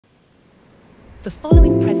The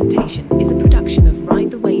following presentation is a production of Ride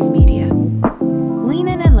the Wave Media. Lean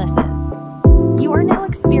in and listen. You are now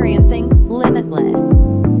experiencing Limitless.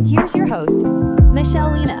 Here's your host,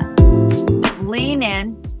 Michelle Lena. Lean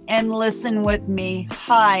in and listen with me.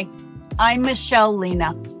 Hi, I'm Michelle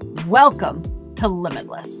Lena. Welcome to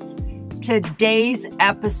Limitless. Today's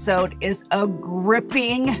episode is a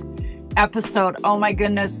gripping episode. Oh my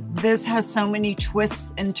goodness, this has so many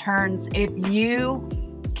twists and turns. If you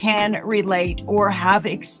can relate or have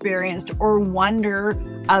experienced or wonder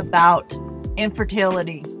about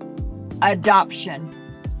infertility, adoption,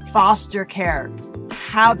 foster care,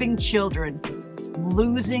 having children,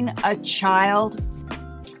 losing a child,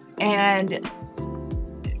 and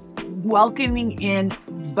welcoming in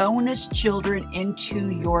bonus children into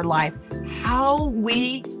your life, how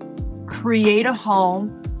we create a home,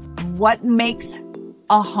 what makes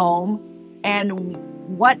a home, and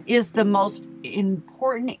what is the most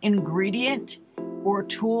important ingredient or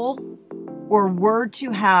tool or word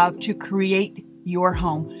to have to create your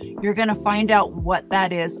home. You're going to find out what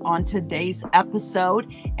that is on today's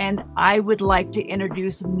episode. And I would like to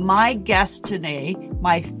introduce my guest today,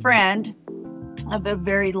 my friend of a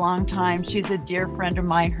very long time. She's a dear friend of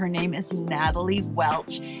mine. Her name is Natalie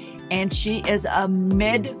Welch, and she is a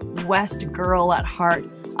Midwest girl at heart,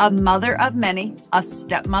 a mother of many, a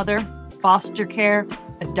stepmother, foster care,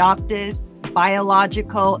 adopted,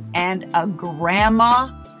 biological, and a grandma.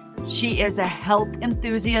 She is a health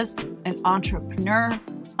enthusiast, an entrepreneur,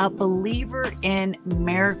 a believer in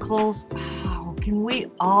miracles. Oh, can we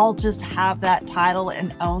all just have that title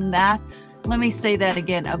and own that? Let me say that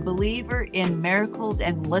again, a believer in miracles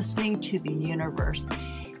and listening to the universe.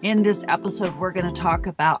 In this episode, we're going to talk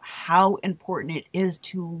about how important it is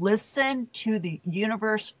to listen to the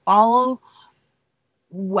universe, follow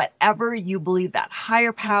whatever you believe, that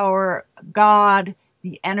higher power, God,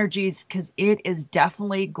 the energies, because it is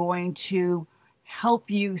definitely going to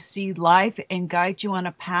help you see life and guide you on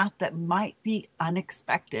a path that might be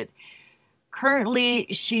unexpected. Currently,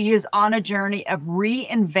 she is on a journey of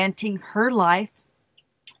reinventing her life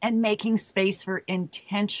and making space for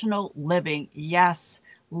intentional living. Yes,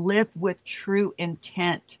 live with true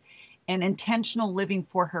intent and intentional living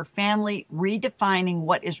for her family, redefining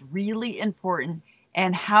what is really important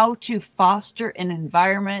and how to foster an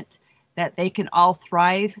environment that they can all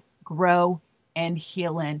thrive, grow, and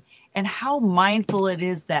heal in. And how mindful it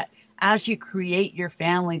is that as you create your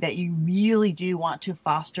family, that you really do want to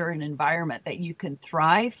foster an environment that you can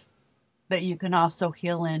thrive, that you can also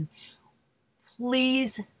heal in.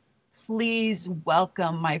 Please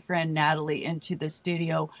welcome my friend Natalie into the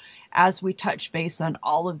studio as we touch base on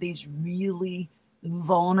all of these really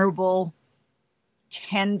vulnerable,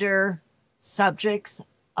 tender subjects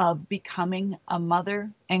of becoming a mother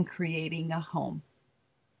and creating a home.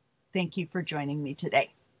 Thank you for joining me today.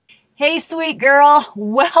 Hey, sweet girl,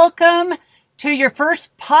 welcome to your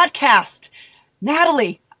first podcast.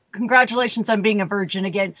 Natalie, congratulations on being a virgin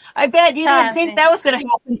again. I bet you didn't think that was going to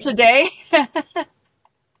happen today.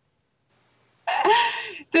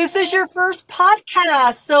 This is your first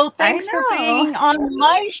podcast, so thanks for being on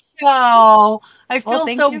my show. I feel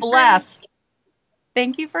so blessed.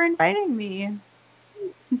 Thank you for inviting me.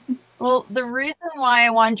 Well, the reason why I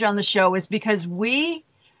wanted you on the show is because we,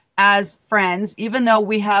 as friends, even though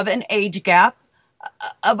we have an age gap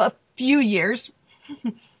of a few years,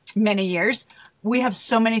 many years, we have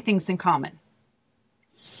so many things in common.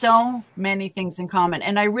 So many things in common.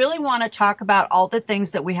 And I really want to talk about all the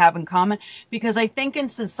things that we have in common, because I think in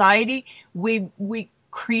society, we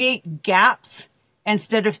create gaps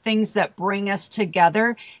instead of things that bring us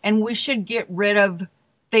together. And we should get rid of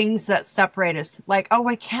things that separate us. Like, oh,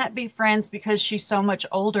 I can't be friends because she's so much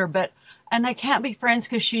older, and I can't be friends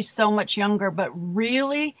because she's so much younger. But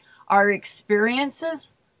really, our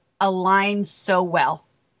experiences align so well.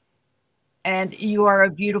 And you are a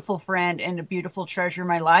beautiful friend and a beautiful treasure in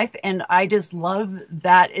my life. And I just love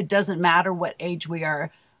that it doesn't matter what age we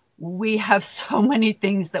are. We have so many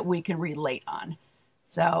things that we can relate on.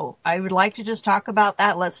 So I would like to just talk about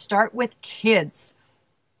that. Let's start with kids,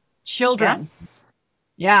 children.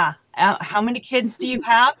 Yeah. How many kids do you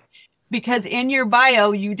have? Because in your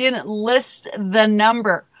bio, you didn't list the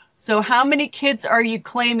number. So how many kids are you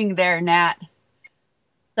claiming there, Nat?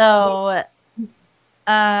 So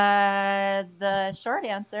the short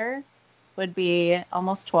answer would be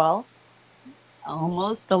almost 12.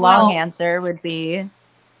 Almost 12. The long answer would be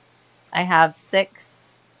I have 6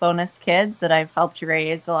 bonus kids that I've helped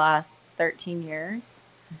raise the last 13 years.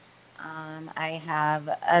 I have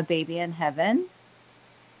a baby in heaven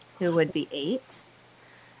who would be 8.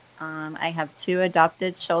 I have 2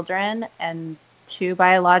 adopted children and 2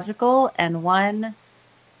 biological and 1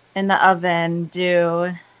 in the oven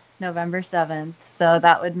due November 7th. So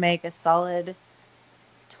that would make a solid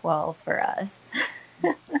 12 for us.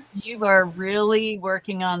 You are really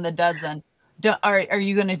working on the dozen. Are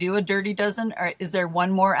you going to do a dirty dozen, or is there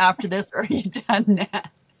one more after this, or are you done now?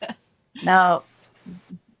 No,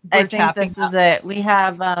 I We're think tapping this out. is it. We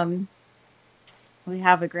have a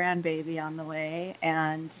grandbaby on the way,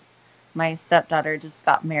 and my stepdaughter just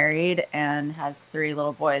got married and has 3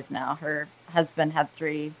 little boys now. Her husband had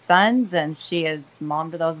 3 sons, and she is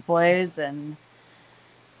mom to those boys. And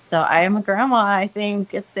so I am a grandma, I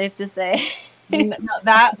think it's safe to say. No,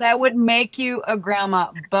 that would make you a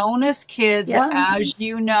grandma. Bonus kids, Yeah. as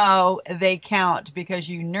you know, they count because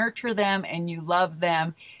you nurture them and you love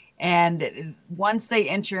them. And once they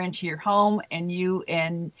enter into your home, and you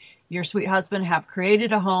and your sweet husband have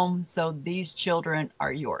created a home, so these children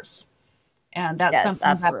are yours. And that's Yes, something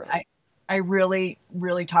that absolutely. I really,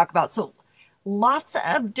 really talk about. So lots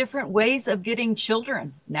of different ways of getting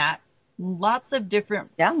children, Nat. Lots of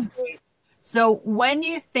different Yeah. ways. So when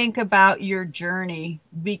you think about your journey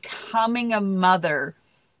becoming a mother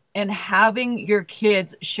and having your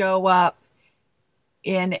kids show up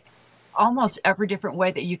in almost every different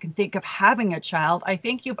way that you can think of having a child, I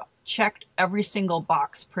think you've checked every single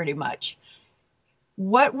box pretty much.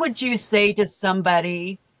 What would you say to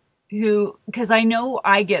somebody who, because I know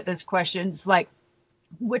I get this question, it's like,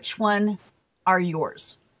 which one are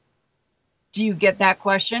yours? Do you get that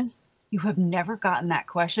question? You have never gotten that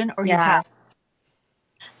question, or you Yeah.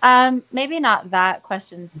 have? Maybe not that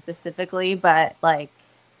question specifically, but like,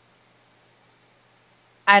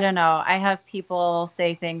 I don't know. I have people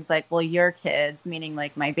say things like, well, your kids, meaning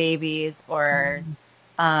like my babies, or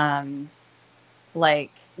um,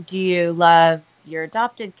 like, do you love your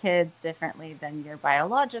adopted kids differently than your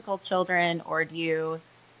biological children, or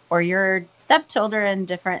or your stepchildren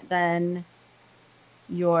different than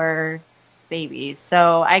your babies?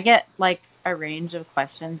 So I get like a range of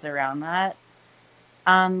questions around that.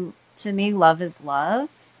 To me, love is love,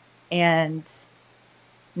 and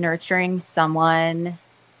nurturing someone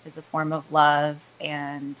is a form of love.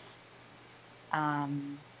 And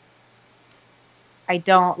um, I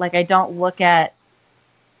don't look at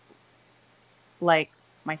like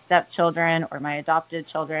my stepchildren or my adopted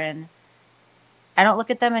children. I don't look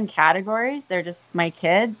at them in categories. They're just my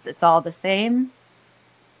kids. It's all the same.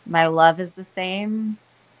 My love is the same.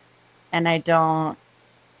 And I don't,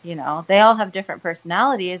 they all have different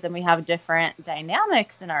personalities and we have different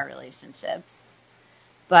dynamics in our relationships.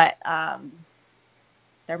 But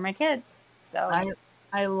they're my kids. So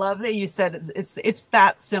I love that you said it's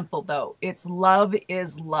that simple though. It's love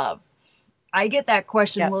is love. I get that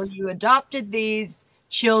question. yep. Well, you adopted these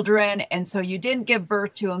children and so you didn't give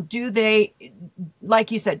birth to them. Do they,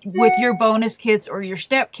 like you said, with your bonus kids or your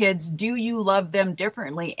step kids, do you love them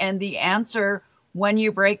differently? And the answer, when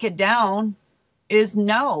you break it down, is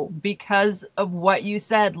no, because of what you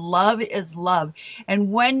said. Love is love.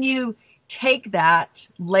 And when you take that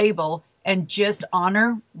label and just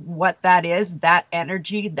honor what that is, that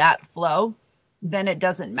energy, that flow, then it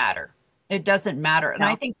doesn't matter. It doesn't matter. And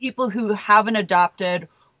I No. think people who haven't adopted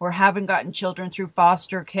or haven't gotten children through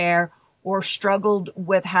foster care or struggled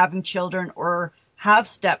with having children or have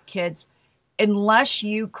stepkids, unless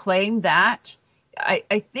you claim that,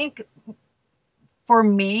 I think for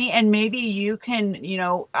me, and maybe you can,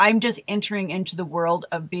 I'm just entering into the world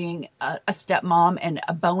of being a stepmom and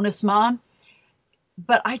a bonus mom,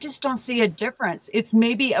 but I just don't see a difference. It's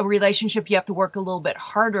maybe a relationship you have to work a little bit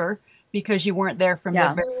harder because you weren't there from the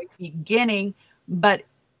Yeah. very beginning, but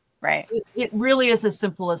Right. it really is as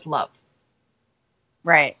simple as love.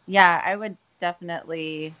 Right. Yeah, I would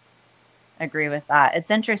definitely agree with that.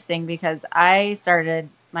 It's interesting because I started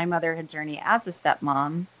my motherhood journey as a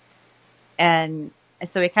stepmom. And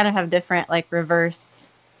so we kind of have different, like, reversed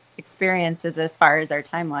experiences as far as our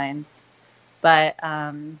timelines. But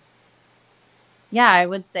yeah, I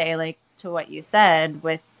would say, like, to what you said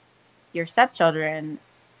with your stepchildren,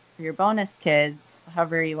 your bonus kids,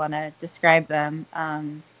 however you want to describe them,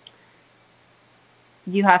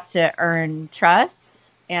 you have to earn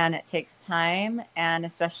trust and it takes time. And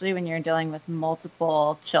especially when you're dealing with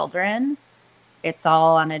multiple children, it's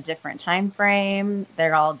all on a different time frame.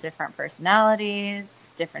 They're all different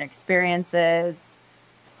personalities, different experiences.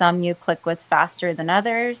 Some you click with faster than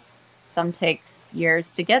others. Some takes years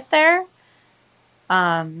to get there.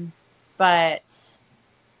 But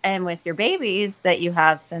and with your babies that you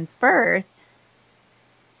have since birth,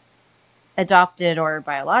 adopted or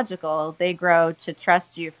biological, they grow to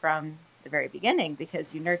trust you from the very beginning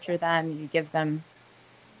because you nurture them, you give them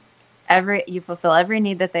you fulfill every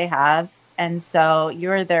need that they have. And so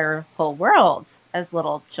you're their whole world as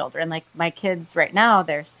little children. Like my kids right now,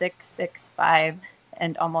 they're 6, 5,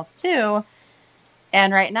 and almost 2.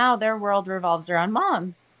 And right now their world revolves around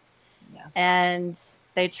mom. Yes. And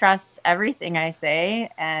they trust everything I say.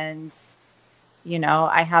 And, you know,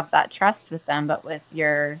 I have that trust with them. But with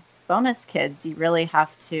your bonus kids, you really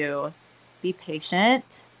have to be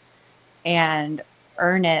patient and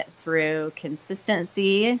earn it through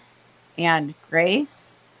consistency and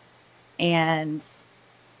grace and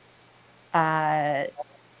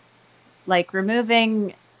like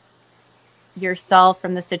removing yourself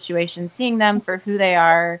from the situation, seeing them for who they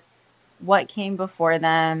are, what came before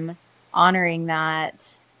them, honoring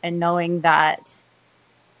that, and knowing that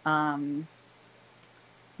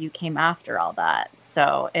you came after all that.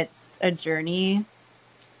 So it's a journey,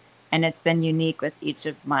 and it's been unique with each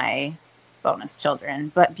of my bonus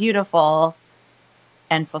children, but beautiful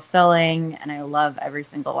and fulfilling, and I love every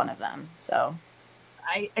single one of them. So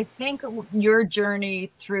I think your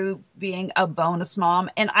journey through being a bonus mom,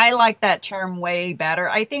 and I like that term way better.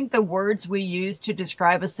 I think the words we use to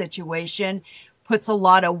describe a situation puts a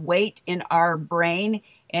lot of weight in our brain.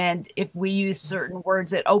 And if we use certain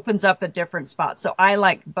words, it opens up a different spot. So I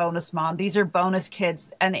like bonus mom. These are bonus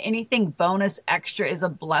kids, and anything bonus extra is a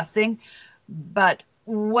blessing. But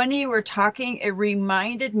when you were talking, it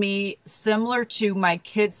reminded me similar to my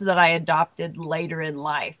kids that I adopted later in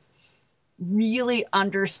life. Really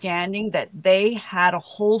understanding that they had a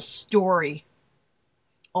whole story,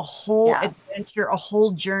 a whole adventure, a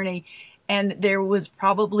whole journey. And there was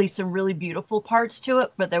probably some really beautiful parts to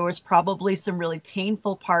it, but there was probably some really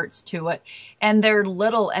painful parts to it. And they're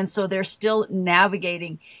little, and so they're still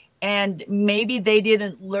navigating. And maybe they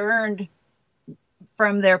didn't learn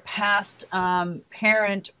from their past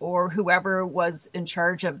parent or whoever was in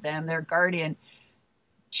charge of them, their guardian,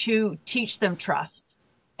 to teach them trust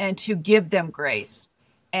and to give them grace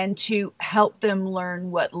and to help them learn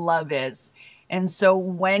what love is. And so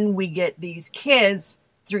when we get these kids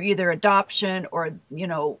through either adoption or, you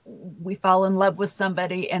know, we fall in love with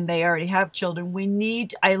somebody and they already have children,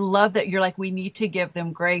 I love that you're like, we need to give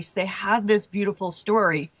them grace. They have this beautiful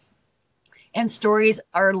story, and stories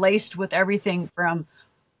are laced with everything from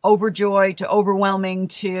overjoy to overwhelming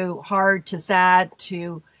to hard to sad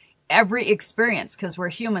to every experience, because we're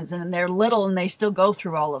humans and they're little and they still go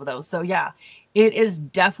through all of those. So yeah, it is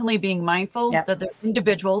definitely being mindful that they're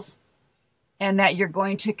individuals and that you're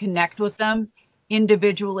going to connect with them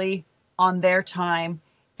individually on their time.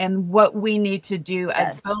 And what we need to do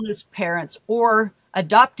as bonus parents or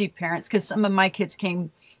adoptive parents, because some of my kids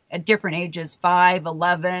came at different ages, 5,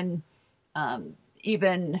 11,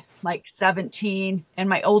 even like 17. And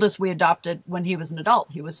my oldest we adopted when he was an adult.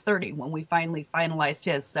 He was 30 when we finally finalized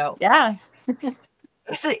his. So yeah,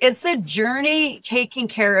 it's a journey taking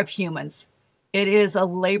care of humans. It is a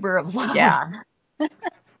labor of love. Yeah.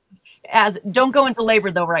 Don't go into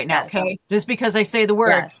labor though right now, okay? Just because I say the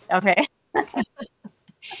word. Yes. Okay.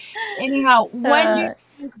 Anyhow, when you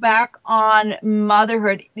think back on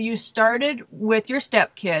motherhood, you started with your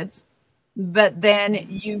stepkids, but then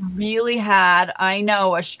you really had, I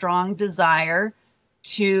know, a strong desire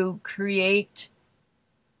to create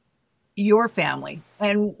your family.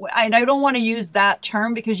 And I don't want to use that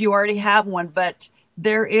term because you already have one, but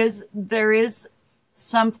there is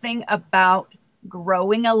something about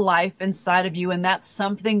growing a life inside of you, and that's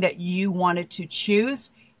something that you wanted to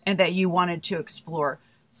choose and that you wanted to explore.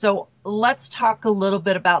 So let's talk a little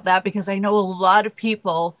bit about that, because I know a lot of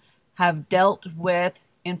people have dealt with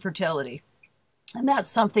infertility, and that's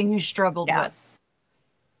something you struggled with.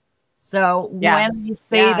 So when you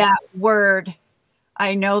say that word,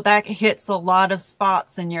 I know that hits a lot of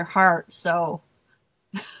spots in your heart. So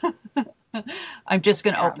I'm just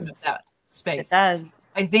going to open up that space. It does.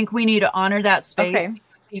 I think we need to honor that space. Okay.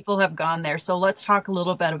 People have gone there. So let's talk a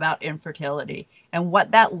little bit about infertility and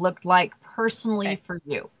what that looked like personally for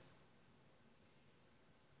you.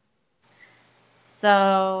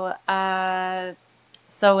 So,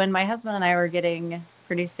 so when my husband and I were getting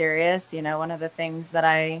pretty serious, you know, one of the things that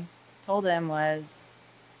I told him was,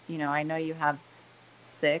 you know, I know you have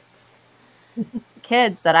 6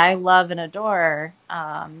 kids that I love and adore,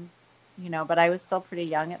 you know, but I was still pretty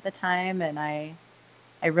young at the time, and I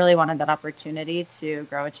really wanted that opportunity to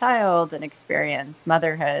grow a child and experience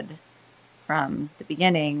motherhood from the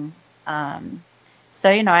beginning. So,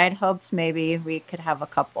 you know, I had hoped maybe we could have a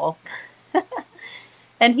couple.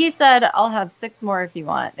 And he said, I'll have 6 more if you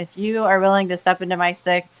want. If you are willing to step into my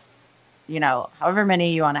 6, you know, however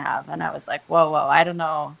many you want to have. And I was like, whoa, I don't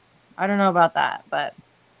know. I don't know about that. But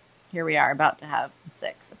here we are, about to have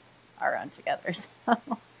 6 of our own together. So.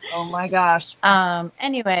 Oh my gosh.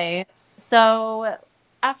 Anyway, So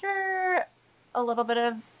after a little bit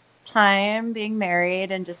of time being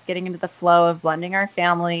married and just getting into the flow of blending our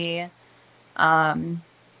family, um,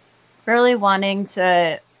 really wanting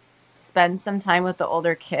to spend some time with the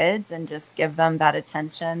older kids and just give them that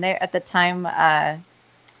attention. They at the time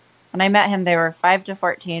when I met him, they were 5 to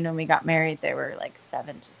 14. When we got married, they were like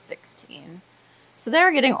 7 to 16. So they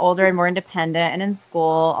were getting older and more independent and in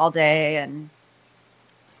school all day. And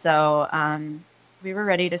so we were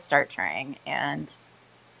ready to start trying. And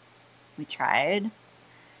we tried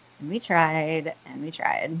and we tried and we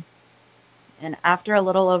tried. And after a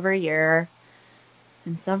little over a year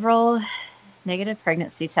and several negative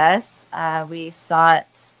pregnancy tests, we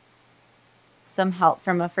sought some help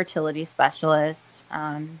from a fertility specialist,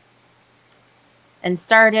 and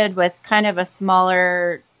started with kind of a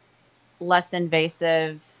smaller, less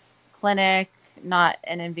invasive clinic, not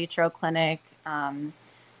an in vitro clinic.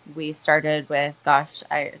 We started with,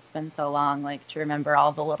 it's been so long, like to remember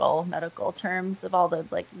all the little medical terms of all the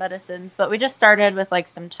like medicines, but we just started with like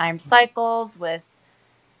some timed cycles with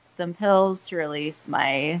some pills to release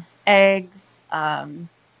my eggs. And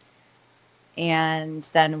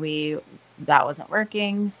then that wasn't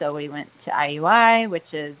working. So we went to IUI,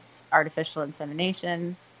 which is artificial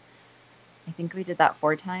insemination. I think we did that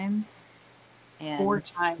 4 times and 4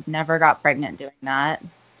 times. Never got pregnant doing that.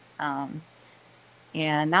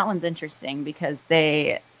 And that one's interesting because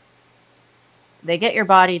they get your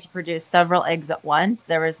body to produce several eggs at once.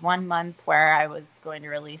 There was 1 month where I was going to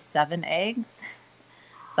release 7 eggs.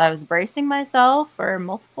 So I was bracing myself for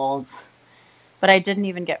multiples, but I didn't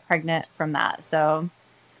even get pregnant from that. So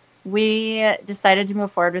we decided to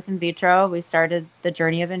move forward with in vitro. We started the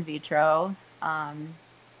journey of in vitro, and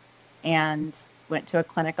went to a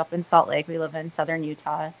clinic up in Salt Lake. We live in southern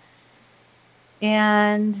Utah.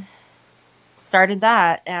 And started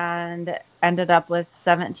that and ended up with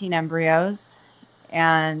 17 embryos.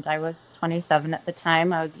 And I was 27 at the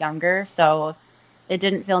time. I was younger, so it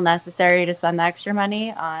didn't feel necessary to spend the extra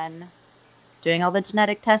money on doing all the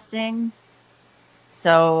genetic testing.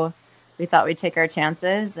 So we thought we'd take our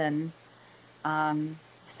chances. And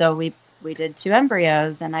so we did 2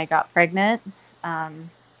 embryos, and I got pregnant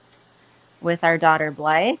with our daughter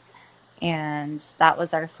Blythe. And that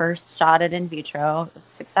was our first shot at in vitro. It was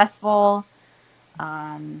successful.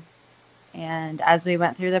 And as we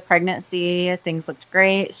went through the pregnancy, things looked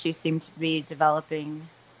great. She seemed to be developing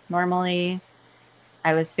normally.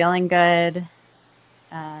 I was feeling good.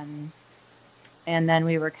 And then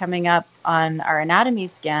we were coming up on our anatomy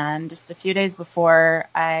scan just a few days before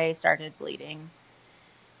I started bleeding.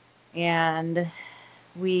 And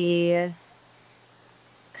we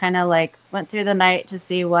kind of like went through the night to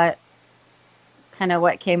see what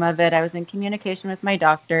came of it. I was in communication with my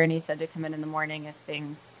doctor, and he said to come in the morning if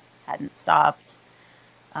things hadn't stopped.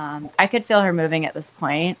 I could feel her moving at this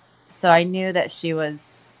point, so I knew that she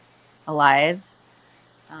was alive.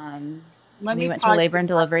 We went to labor and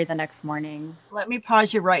delivery the next morning. Let me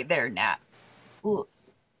pause you right there, Nat.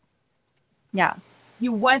 Yeah.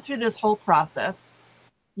 You went through this whole process.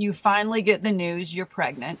 You finally get the news you're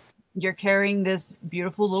pregnant. You're carrying this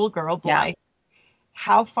beautiful little girl, Blythe. Yeah.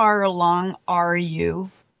 How far along are you,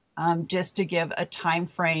 just to give a time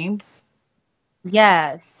frame?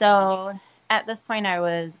 Yeah, so at this point I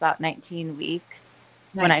was about 19 weeks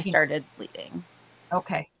when I started bleeding.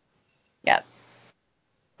 Okay. Yep.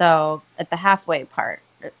 So at the halfway part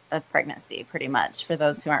of pregnancy, pretty much, for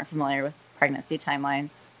those who aren't familiar with pregnancy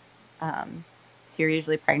timelines. So you're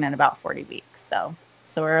usually pregnant about 40 weeks. So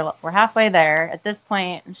we're halfway there. At this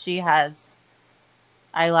point, she has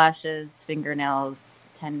eyelashes, fingernails,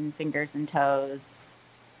 10 fingers and toes.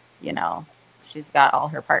 You know, she's got all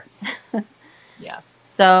her parts. Yes.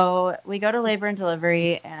 So we go to labor and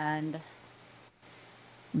delivery, and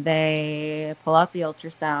they pull out the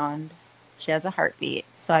ultrasound. She has a heartbeat.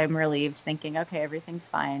 So I'm relieved, thinking, okay, everything's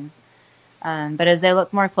fine. But as they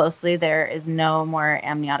look more closely, there is no more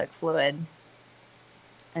amniotic fluid.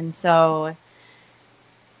 And so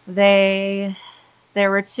there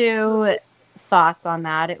were 2 thoughts on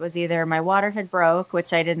that. It was either my water had broke,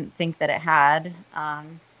 which I didn't think that it had,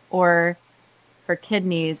 or her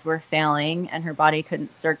kidneys were failing and her body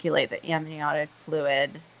couldn't circulate the amniotic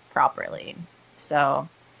fluid properly. So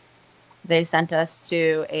they sent us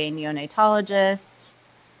to a neonatologist,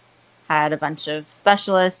 had a bunch of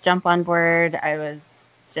specialists jump on board.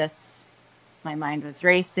 My mind was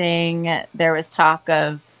racing. There was talk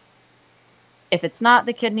of, if it's not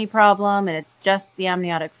the kidney problem and it's just the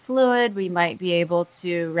amniotic fluid, we might be able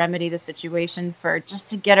to remedy the situation just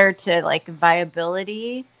to get her to like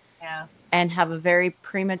viability. Yes. And have a very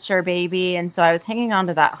premature baby. And so I was hanging on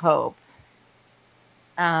to that hope.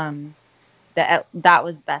 that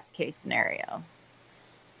was best case scenario.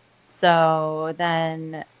 So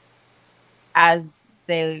then as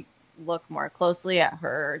they look more closely at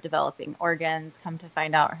her developing organs, come to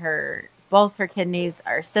find out both her kidneys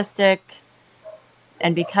are cystic.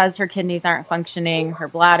 And because her kidneys aren't functioning, her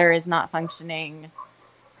bladder is not functioning,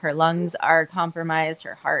 her lungs are compromised,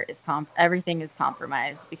 her heart is everything is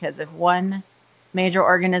compromised, because if one major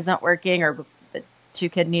organ isn't working, or the two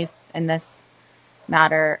kidneys in this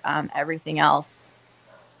matter, everything else,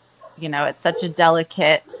 it's such a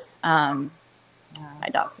delicate, my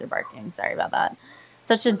dogs are barking, sorry about that.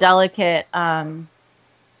 Such a delicate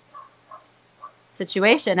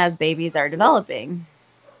situation as babies are developing.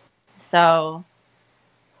 So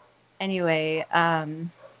anyway, I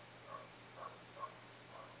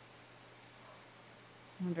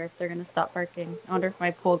wonder if they're going to stop barking. I wonder if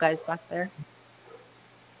my pool guy's back there.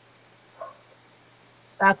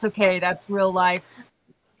 That's okay. That's real life.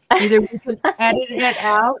 Either we can edit it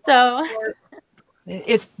out, so or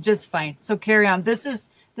it's just fine. So carry on. This is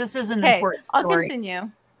an okay, important I'll story.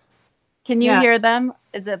 continue. Can you hear them?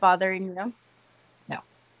 Is it bothering you? No.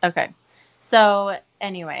 Okay. So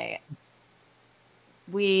anyway,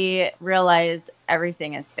 we realize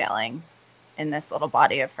everything is failing in this little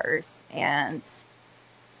body of hers. And,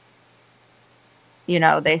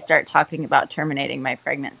 they start talking about terminating my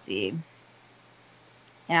pregnancy.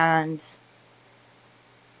 And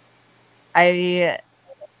I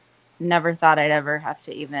never thought I'd ever have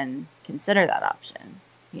to even consider that option.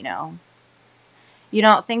 You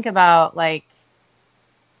don't think about, like,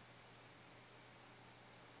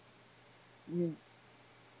 when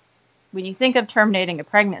you think of terminating a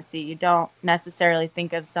pregnancy, you don't necessarily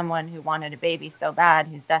think of someone who wanted a baby so bad,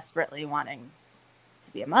 who's desperately wanting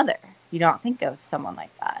to be a mother. You don't think of someone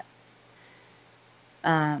like that.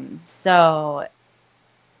 So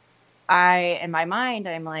in my mind,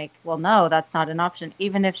 I'm like, well, no, that's not an option.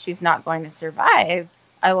 Even if she's not going to survive,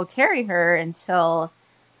 I will carry her until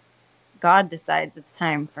God decides it's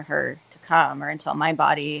time for her to come, or until my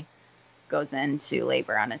body goes into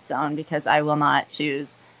labor on its own, because I will not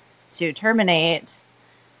choose to terminate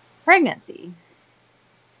pregnancy.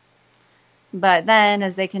 But then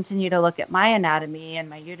as they continue to look at my anatomy and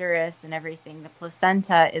my uterus and everything, the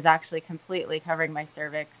placenta is actually completely covering my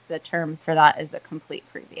cervix. The term for that is a complete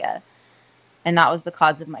previa. And that was the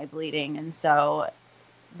cause of my bleeding. And so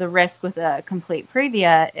the risk with a complete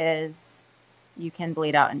previa is you can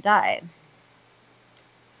bleed out and die.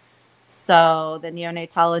 So the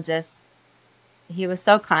neonatologist, he was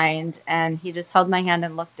so kind, and he just held my hand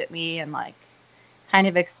and looked at me and, like, kind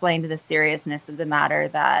of explained the seriousness of the matter,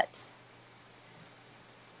 that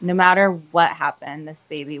no matter what happened, this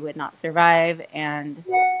baby would not survive, and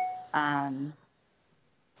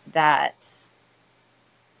that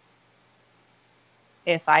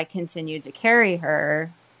if I continued to carry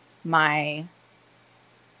her, my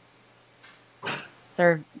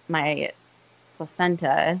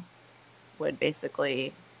placenta would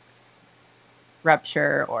basically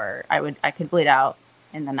rupture, or I could bleed out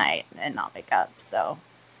in the night and not wake up. So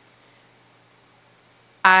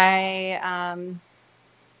I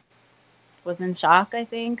was in shock, I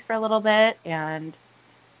think, for a little bit, and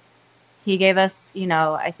he gave us,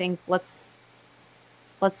 I think, let's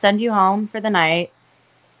send you home for the night,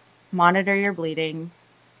 monitor your bleeding,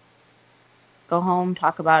 go home,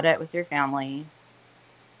 talk about it with your family,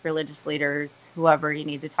 religious leaders, whoever you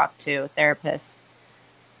need to talk to, therapist,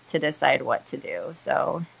 to decide what to do.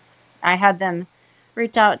 So I had them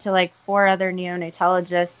reach out to like 4 other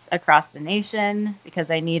neonatologists across the nation, because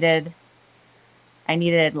I needed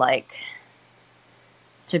like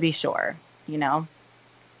to be sure, You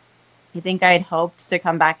think I'd hoped to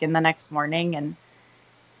come back in the next morning and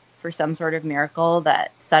for some sort of miracle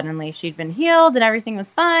that suddenly she'd been healed and everything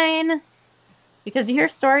was fine, because you hear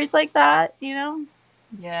stories like that,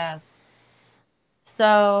 Yes.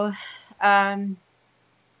 So,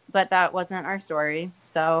 but that wasn't our story.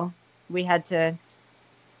 So we had to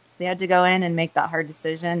go in and make that hard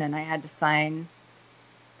decision, and I had to sign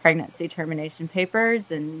pregnancy termination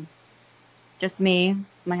papers, and just me.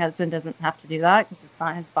 My husband doesn't have to do that because it's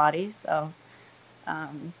not his body. So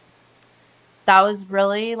that was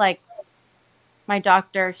really, like, my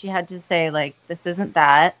doctor, she had to say, like, this isn't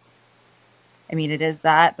that. I mean, it is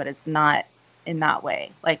that, but it's not in that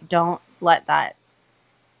way. Like, don't let that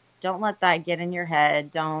get in your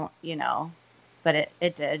head. Don't, but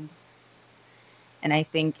it did. And I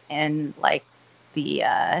think in, like, the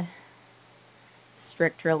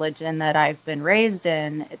strict religion that I've been raised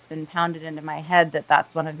in, it's been pounded into my head that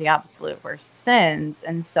that's one of the absolute worst sins.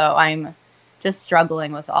 And so I'm just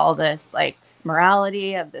struggling with all this, like,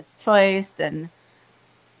 morality of this choice, and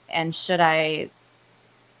And should I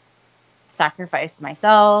sacrifice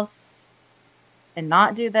myself and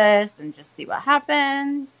not do this and just see what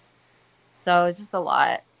happens? So it's just a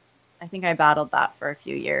lot. I think I battled that for a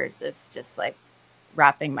few years of just like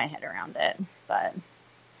wrapping my head around it. But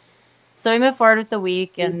so we moved forward with the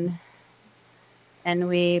week, and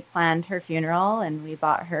we planned her funeral, and we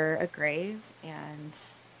bought her a grave, and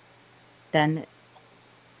then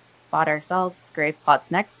bought ourselves grave plots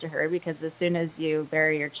next to her, because as soon as you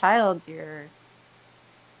bury your child,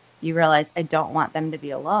 you realize, I don't want them to be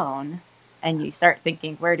alone. And you start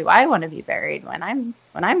thinking, where do I want to be buried when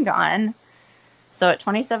I'm gone? So at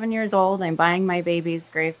 27 years old, I'm buying my baby's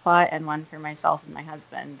grave plot and one for myself and my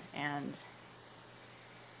husband. And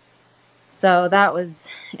so that was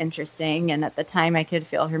interesting. And at the time, I could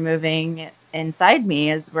feel her moving inside me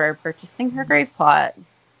as we're purchasing her grave plot.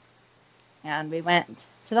 And we went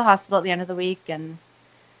to the hospital at the end of the week and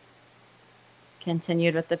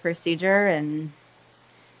continued with the procedure. And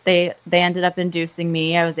they ended up inducing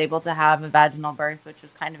me. I was able to have a vaginal birth, which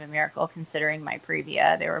was kind of a miracle considering my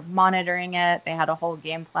previa. They were monitoring it. They had a whole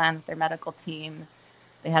game plan with their medical team.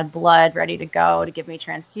 They had blood ready to go to give me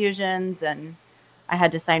transfusions, and I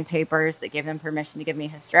had to sign papers that gave them permission to give me a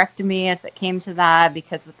hysterectomy if it came to that,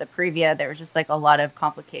 because with the previa, there was just like a lot of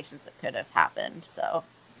complications that could have happened. So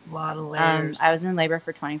A lot of layers. I was in labor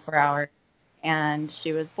for 24 hours, and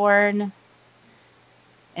she was born,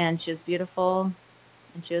 and she was beautiful.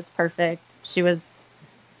 And she was perfect. She was,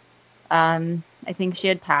 I think she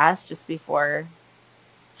had passed just before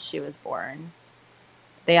she was born.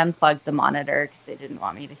 They unplugged the monitor because they didn't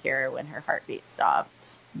want me to hear when her heartbeat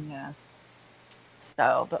stopped. Yes.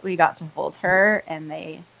 So, but we got to hold her, and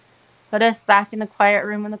they put us back in a quiet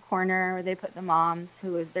room in the corner where they put the moms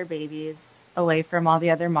who lose their babies away from all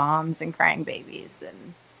the other moms and crying babies.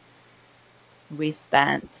 And we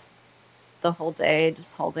spent the whole day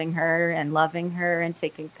just holding her and loving her and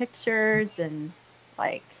taking pictures, and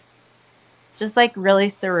like just like really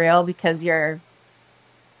surreal, because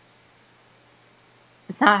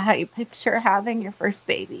it's not how you picture having your first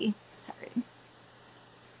baby. Sorry.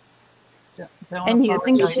 And you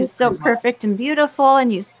think she's so perfect and beautiful,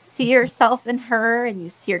 and you see yourself in her, and you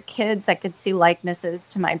see your kids. I could see likenesses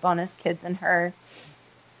to my bonus kids in her.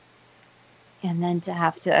 And then to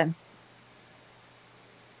have to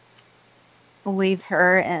leave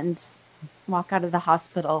her and walk out of the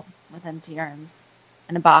hospital with empty arms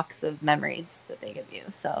and a box of memories that they give you.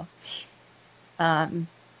 So,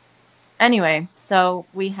 anyway, so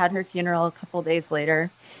we had her funeral a couple days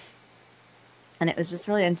later, and it was just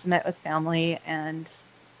really intimate with family and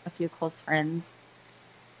a few close friends.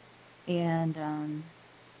 And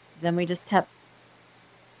then we just kept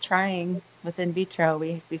trying with in vitro.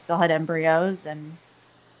 We still had embryos and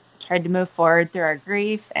tried to move forward through our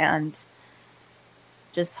grief and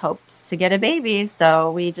just hoped to get a baby.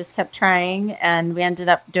 So we just kept trying, and we ended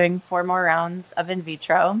up doing 4 more rounds of in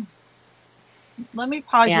vitro. Let me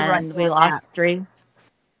pause you right and we lost 3.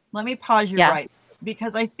 Let me pause you right,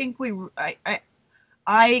 because I think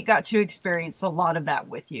I got to experience a lot of that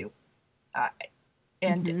with you.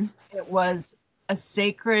 And it was a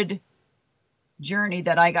sacred journey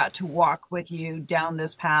that I got to walk with you down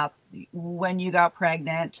this path when you got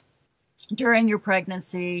pregnant, during your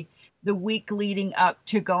pregnancy, the week leading up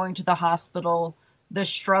to going to the hospital, the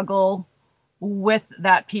struggle with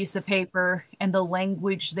that piece of paper and the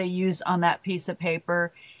language they use on that piece of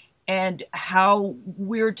paper, and how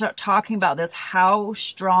we're talking about this, how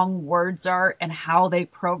strong words are and how they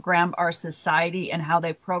program our society and how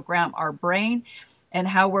they program our brain and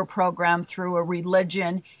how we're programmed through a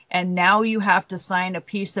religion. And now you have to sign a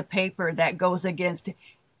piece of paper that goes against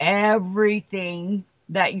everything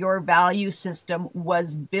that your value system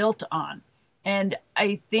was built on. And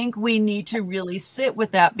I think we need to really sit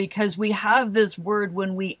with that, because we have this word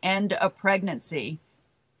when we end a pregnancy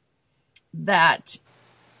that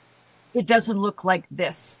it doesn't look like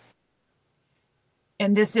this.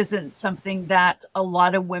 And this isn't something that a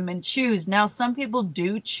lot of women choose. Now, some people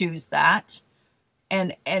do choose that,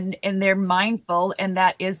 and they're mindful, and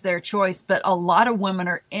that is their choice. But a lot of women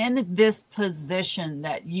are in this position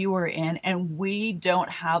that you are in, and we don't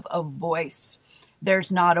have a voice. There's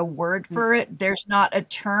not a word for it. There's not a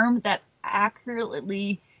term that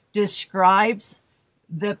accurately describes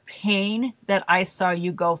the pain that I saw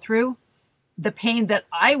you go through, the pain that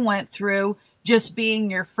I went through just being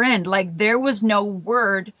your friend. Like, there was no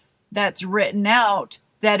word that's written out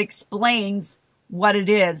that explains what it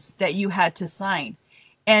is that you had to sign.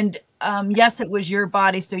 And yes, it was your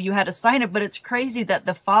body, so you had to sign it, but it's crazy that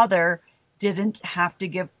the father didn't have to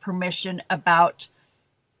give permission about,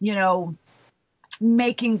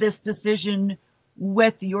 making this decision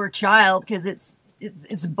with your child, because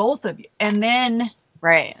it's both of you. And then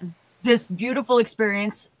Right. this beautiful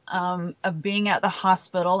experience of being at the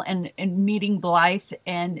hospital and meeting Blythe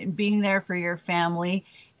and being there for your family,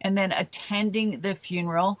 and then attending the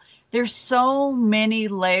funeral. There's so many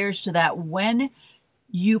layers to that. When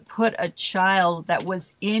you put a child that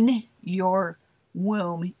was in your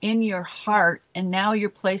womb, in your heart, and now you're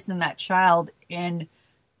placing that child in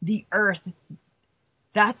the earth,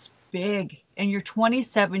 that's big. And you're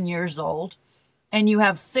 27 years old, and you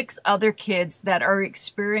have 6 other kids that are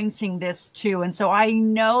experiencing this too. And so I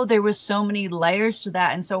know there was so many layers to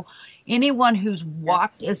that. And so anyone who's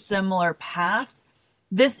walked a similar path,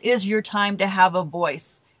 this is your time to have a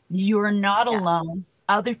voice. You're not alone.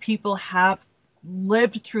 Other people have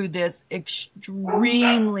lived through this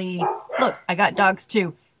extremely, look, I got dogs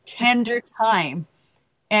too, tender time.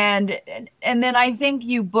 And then I think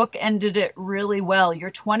you bookended it really well.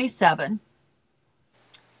 You're 27,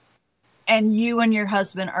 and you and your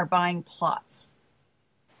husband are buying plots,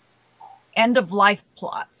 end of life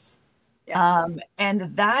plots. And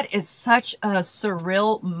that is such a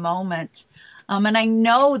surreal moment. And I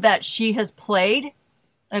know that she has played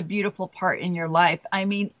a beautiful part in your life. I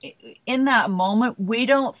mean, in that moment, we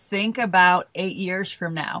don't think about 8 years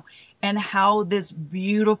from now and how this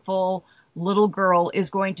beautiful little girl is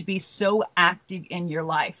going to be so active in your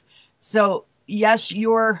life. So yes,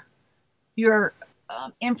 your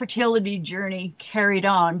infertility journey carried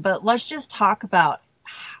on, but let's just talk about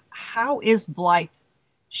how is Blythe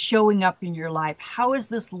showing up in your life? How is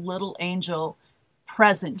this little angel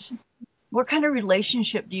present? What kind of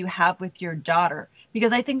relationship do you have with your daughter?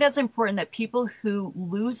 Because I think that's important, that people who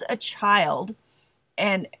lose a child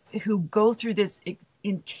and who go through this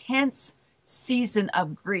intense season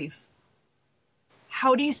of grief,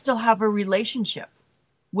 how do you still have a relationship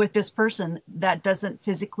with this person that doesn't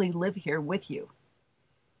physically live here with you?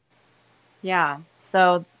 Yeah.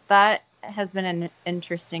 So that has been an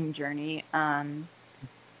interesting journey.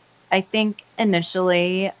 I think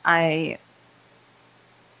initially I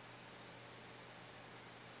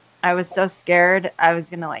was so scared I was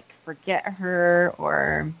gonna like forget her,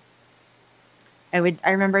 or I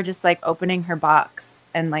remember just like opening her box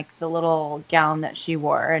and like the little gown that she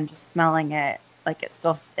wore and just smelling it. Like it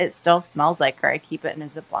still smells like her. I keep it in a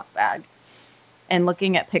Ziploc bag, and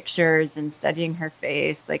looking at pictures and studying her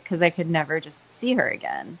face, like, cause I could never just see her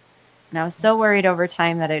again. And I was so worried over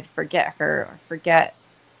time that I'd forget her or forget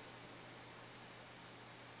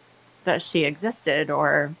that she existed,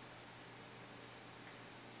 or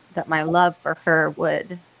that my love for her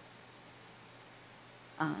would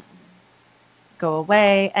go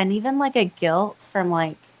away. And even like a guilt from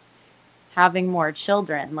like having more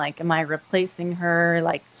children. Like, am I replacing her?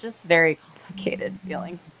 Like, it's just very complicated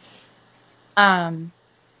feelings.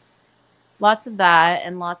 Lots of that,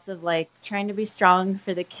 and lots of like trying to be strong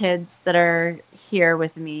for the kids that are here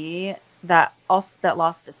with me that lost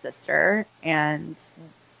a sister, and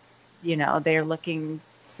you know, they're looking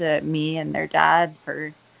to me and their dad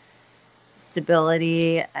for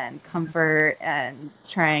stability and comfort, and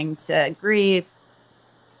trying to grieve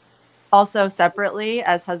also separately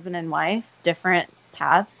as husband and wife, different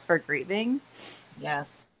paths for grieving.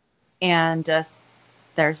 Yes. And just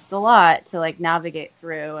there's a lot to like navigate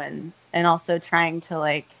through, and also trying to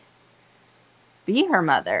like be her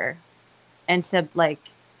mother and to like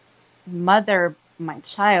mother my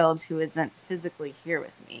child who isn't physically here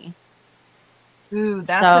with me. Ooh,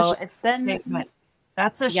 So it's been statement.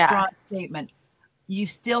 That's a strong statement. You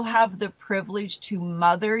still have the privilege to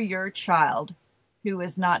mother your child who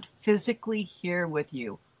is not physically here with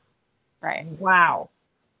you. Right. Wow.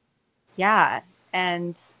 Yeah.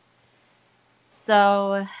 And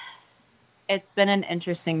so it's been an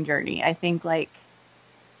interesting journey. I think like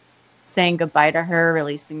saying goodbye to her,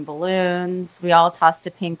 releasing balloons. We all tossed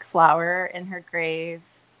a pink flower in her grave,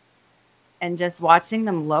 and just watching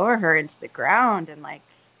them lower her into the ground. And like,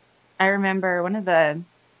 I remember one of the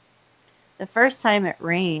first time it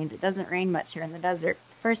rained, it doesn't rain much here in the desert.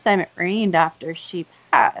 The first time it rained after she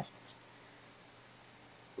passed,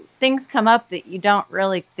 things come up that you don't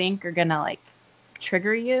really think are gonna like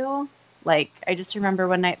trigger you. Like, I just remember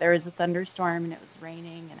one night there was a thunderstorm and it was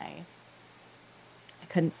raining, and I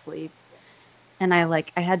couldn't sleep. And I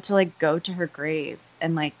had to like go to her grave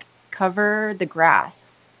and like cover the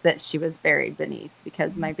grass that she was buried beneath,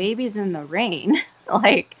 because my baby's in the rain.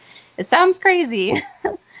 Like, it sounds crazy,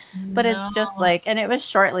 but it's just like, and it was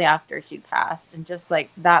shortly after she'd passed, and just like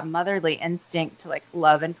that motherly instinct to like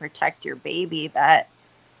love and protect your baby that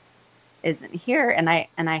isn't here. And I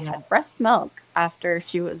had breast milk after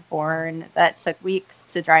she was born that took weeks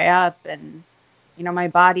to dry up, and my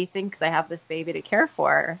body thinks I have this baby to care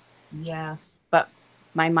for, Yes. but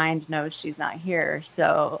my mind knows she's not here.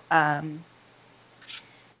 So,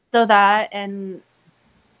 so that, and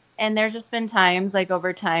there's just been times like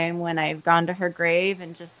over time when I've gone to her grave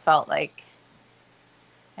and just felt like,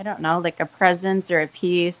 I don't know, like a presence or a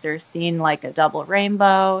peace, or seen like a double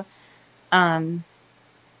rainbow. Um,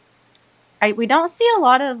 we don't see a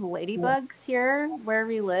lot of ladybugs here where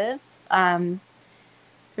we live.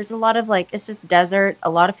 There's a lot of like, it's just desert. A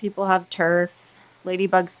lot of people have turf.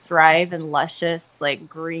 Ladybugs thrive in luscious, like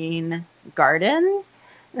green gardens.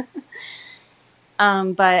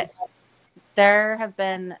 But there have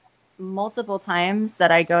been multiple times that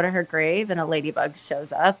I go to her grave and a ladybug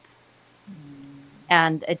shows up,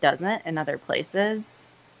 and it doesn't in other places.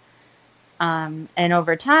 And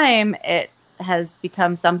over time, it has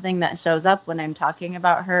become something that shows up when I'm talking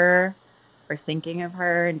about her or thinking of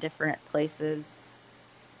her in different places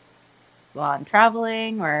while I'm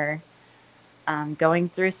traveling or going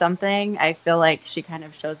through something. I feel like she kind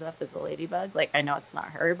of shows up as a ladybug. Like, I know it's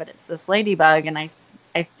not her, but it's this ladybug. And I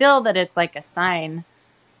feel that it's like a sign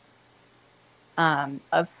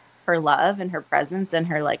of her love and her presence and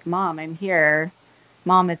her like, Mom, I'm here.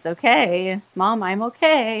 Mom, it's okay. Mom, I'm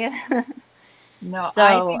okay. No, I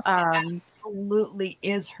So, think it absolutely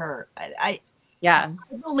is her. yeah,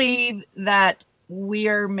 I believe that we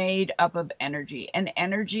are made up of energy, and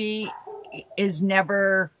energy is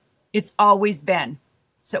never, it's always been.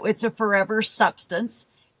 So it's a forever substance,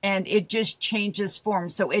 and it just changes form.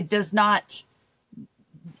 So it does not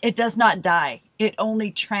die. It only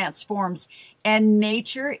transforms. And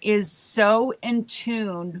nature is so in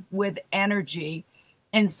tune with energy.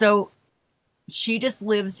 And so she just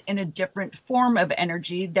lives in a different form of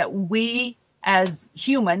energy that we as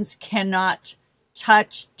humans cannot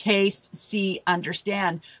touch, taste, see,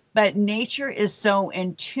 understand. But nature is so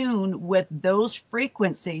in tune with those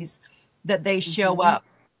frequencies that they show up.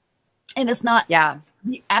 And it's not yeah,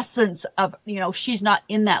 the essence of, she's not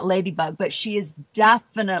in that ladybug, but she is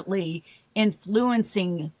definitely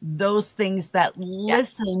influencing those things that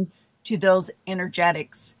listen to those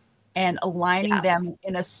energetics and aligning them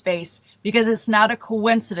in a space, because it's not a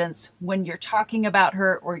coincidence when you're talking about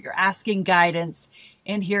her or you're asking guidance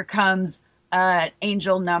and here comes an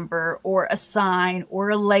angel number or a sign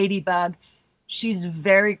or a ladybug. She's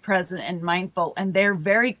very present and mindful, and they're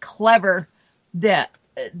very clever, that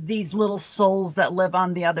these little souls that live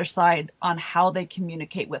on the other side, on how they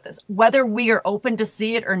communicate with us. Whether we are open to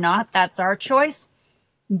see it or not, that's our choice.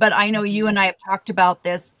 But I know you and I have talked about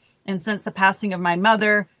this, and since the passing of my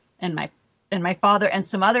mother and my father and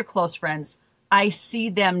some other close friends, I see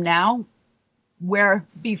them now where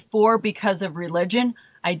before, because of religion,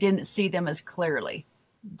 I didn't see them as clearly.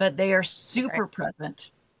 But they are super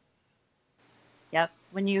present. yep.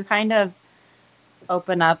 When you kind of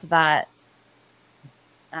open up that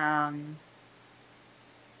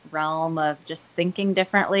realm of just thinking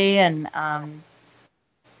differently and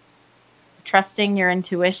trusting your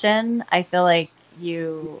intuition, I feel like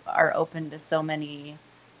you are open to so many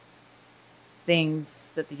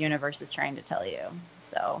things that the universe is trying to tell you.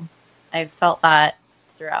 So I've felt that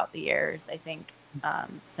throughout the years, I think,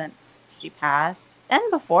 since she passed, and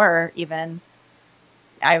before even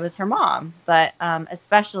I was her mom, but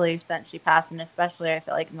especially since she passed, and especially I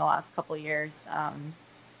feel like in the last couple of years.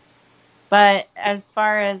 But as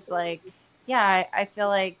far as like, yeah, I feel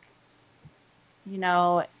like, you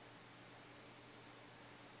know,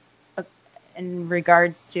 in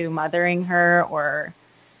regards to mothering her or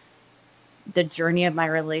the journey of my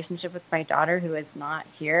relationship with my daughter, who is not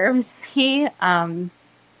here with me,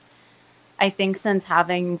 I think since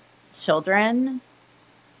having children,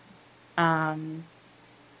 to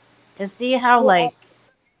see how like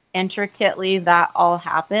intricately that all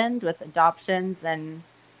happened with adoptions and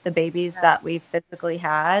the babies that we physically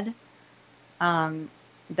had,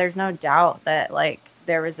 there's no doubt that like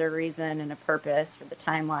there was a reason and a purpose for the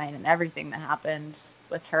timeline and everything that happened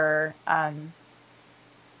with her.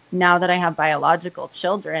 Now that I have biological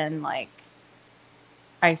children, like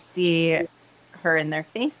I see her in their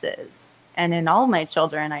faces, and in all my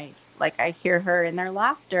children, I hear her in their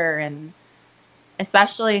laughter. And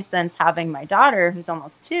especially since having my daughter, who's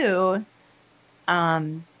almost 2,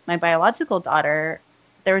 my biological daughter,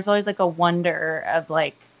 there was always like a wonder of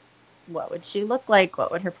like, what would she look like?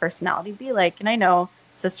 What would her personality be like? And I know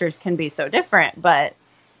sisters can be so different, but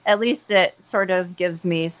at least it sort of gives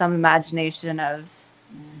me some imagination of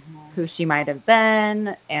who she might have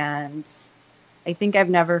been. And I think I've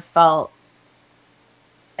never felt,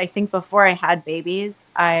 I think before I had babies,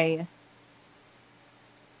 I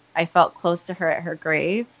felt close to her at her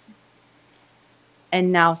grave.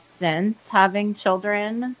 And now since having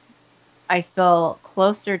children, I feel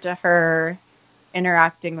closer to her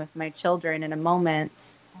interacting with my children in a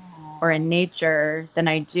moment or in nature than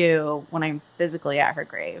I do when I'm physically at her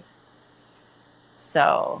grave.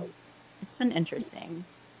 So it's been interesting,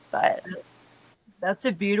 but That's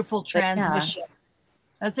a beautiful yeah, transition.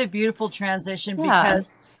 That's a beautiful transition yeah,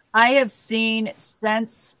 because I have seen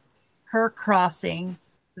since her crossing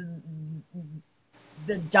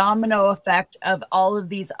the domino effect of all of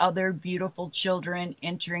these other beautiful children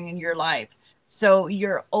entering in your life. So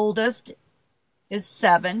your oldest is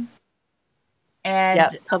 7, yep.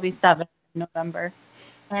 and He'll be 7 in November.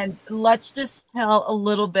 let's just tell a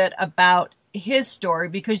little bit about his story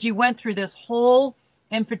because you went through this whole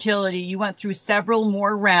infertility. You went through several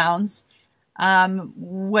more rounds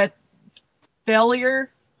with failure,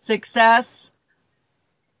 success,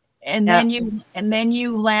 Yep, and then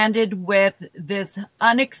you landed with this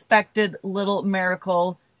unexpected little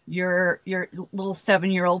miracle, your little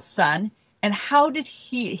 7-year-old son. And how did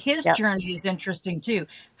his yep. journey is interesting too.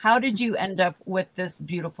 How did you end up with this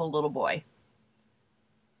beautiful little boy?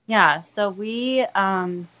 Yeah. So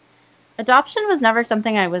adoption was never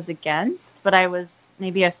something I was against, but I was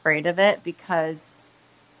maybe afraid of it because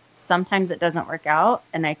sometimes it doesn't work out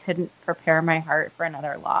and I couldn't prepare my heart for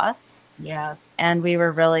another loss. Yes. And we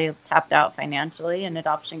were really tapped out financially, and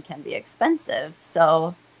adoption can be expensive.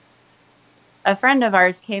 So a friend of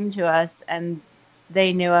ours came to us and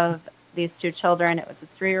they knew of these 2 children. It was a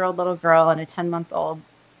 3-year-old little girl and a 10-month-old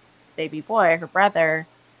baby boy, her brother,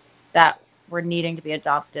 that were needing to be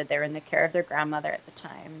adopted. They were in the care of their grandmother at the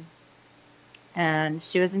time. And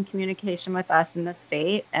she was in communication with us in the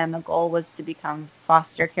state, and the goal was to become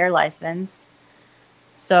foster care licensed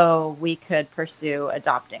so we could pursue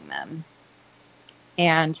adopting them.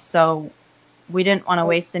 And so we didn't want to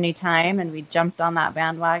waste any time, and we jumped on that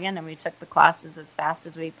bandwagon and we took the classes as fast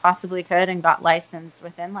as we possibly could and got licensed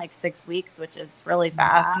within like 6 weeks, which is really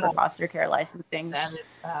fast for Wow. foster care licensing. That is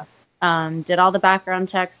fast. Did all the background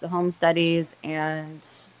checks, the home studies, and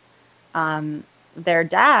their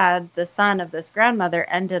dad, the son of this grandmother,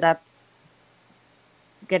 ended up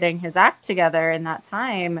getting his act together in that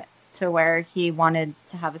time to where he wanted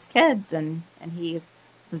to have his kids, and he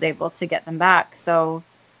was able to get them back. So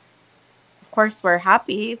of course we're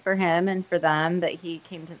happy for him and for them that he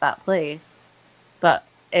came to that place, but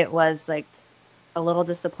it was like a little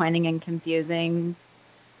disappointing and confusing.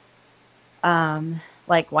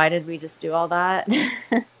 Like, why did we just do all that?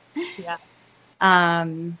 Yeah.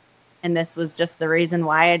 And this was just the reason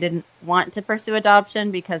why I didn't want to pursue adoption,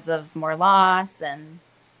 because of more loss. And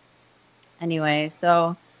anyway,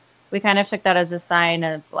 so we kind of took that as a sign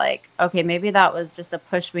of like, okay, maybe that was just a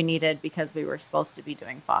push we needed because we were supposed to be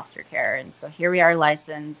doing foster care. And so here we are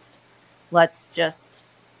licensed. Let's just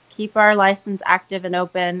keep our license active and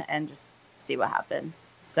open and just see what happens.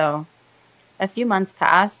 So a few months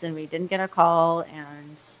passed and we didn't get a call,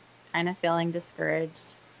 and kind of feeling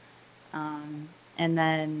discouraged. And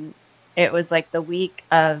then it was like the week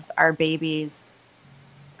of our baby's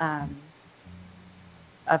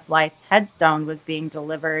of Blythe's headstone was being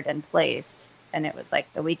delivered and placed. And it was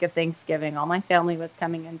like the week of Thanksgiving. All my family was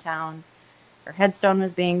coming in town. Her headstone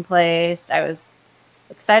was being placed. I was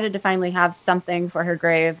excited to finally have something for her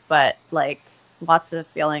grave, but like lots of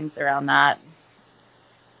feelings around that.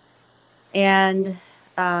 And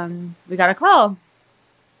we got a call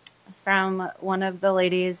from one of the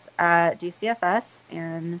ladies at DCFS,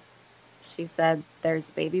 and she said, there's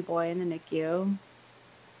a baby boy in the NICU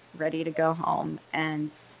ready to go home,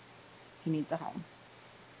 and he needs a home.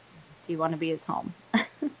 Do you want to be his home?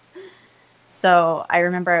 So I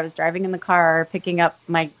remember I was driving in the car, picking up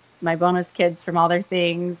my bonus kids from all their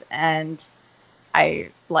things, and I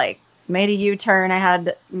like made a U-turn. I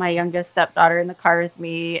had my youngest stepdaughter in the car with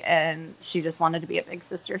me, and she just wanted to be a big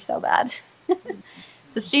sister so bad.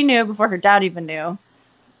 So she knew before her dad even knew.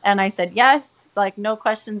 And I said, yes, like no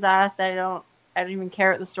questions asked. I don't even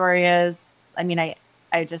care what the story is. I mean,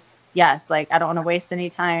 I just, yes, like I don't want to waste any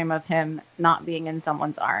time of him not being in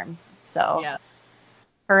someone's arms. So Yes.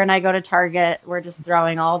 her and I go to Target. We're just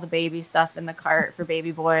throwing all the baby stuff in the cart for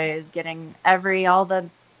baby boys, getting all the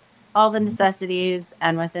necessities.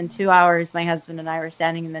 And within 2 hours, my husband and I were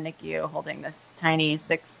standing in the NICU holding this tiny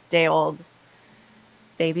 6-day-old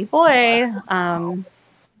baby boy.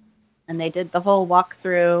 And they did the whole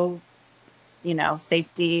walkthrough,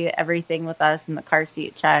 safety, everything with us in the car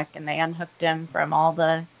seat check. And they unhooked him from all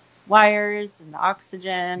the wires and the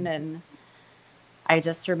oxygen. And I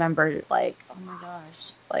just remember like, oh my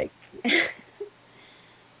gosh, like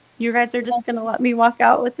you guys are just going to let me walk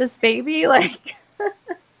out with this baby? Like,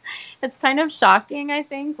 it's kind of shocking, I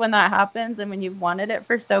think, when that happens and when you've wanted it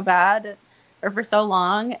for so bad or for so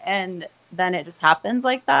long, and then it just happens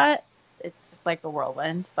like that. It's just like a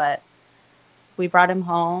whirlwind. But we brought him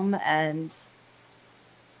home, and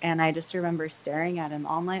I just remember staring at him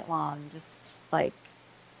all night long, just like,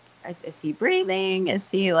 is he breathing?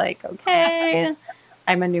 Is he like okay?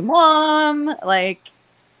 I'm a new mom. Like,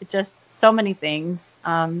 just so many things.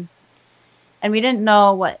 And we didn't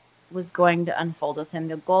know what was going to unfold with him.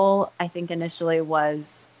 The goal, I think, initially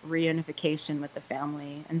was reunification with the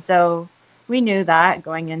family. And so we knew that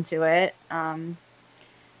going into it. And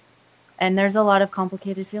there's a lot of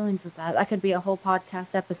complicated feelings with that. That could be a whole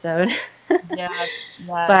podcast episode. Yeah.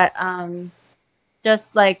 But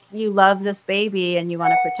just like, you love this baby and you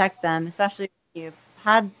want to protect them, especially if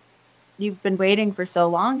you've been waiting for so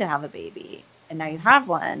long to have a baby and now you have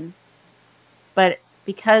one. But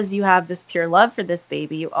because you have this pure love for this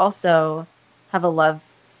baby, you also have a love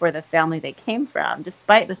for the family they came from,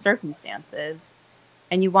 despite the circumstances.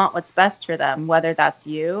 And you want what's best for them, whether that's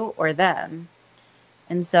you or them.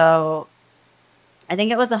 And so I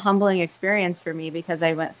think it was a humbling experience for me, because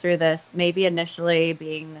I went through this maybe initially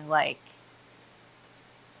being like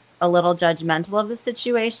a little judgmental of the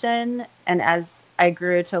situation. And as I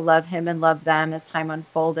grew to love him and love them as time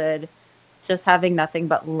unfolded, just having nothing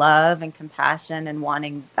but love and compassion and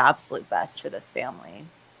wanting the absolute best for this family,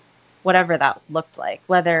 whatever that looked like,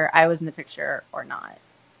 whether I was in the picture or not.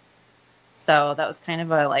 So that was kind of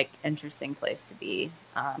a like interesting place to be.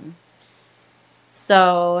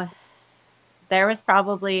 So there was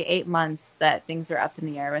probably 8 months that things were up in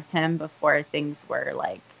the air with him before things were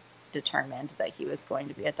like determined that he was going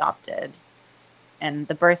to be adopted. And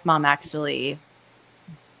the birth mom actually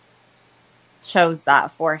chose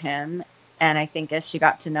that for him. And I think as she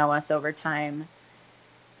got to know us over time,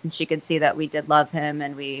 and she could see that we did love him,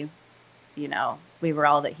 and we were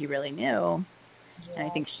all that he really knew. Yeah. And I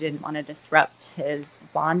think she didn't want to disrupt his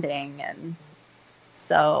bonding. And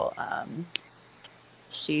so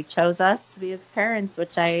she chose us to be his parents,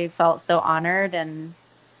 which I felt so honored. And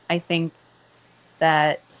I think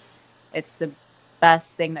that it's the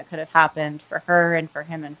best thing that could have happened for her and for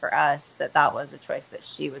him and for us, that was a choice that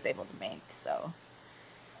she was able to make. So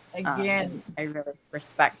again, I really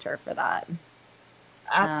respect her for that.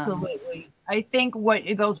 Absolutely. I think what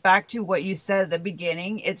it goes back to what you said at the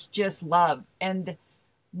beginning, it's just love. And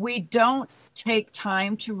we don't take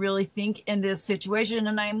time to really think in this situation.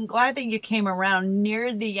 And I'm glad that you came around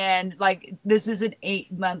near the end. Like, this is an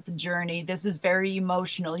 8-month journey. This is very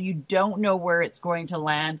emotional. You don't know where it's going to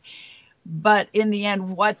land. But in the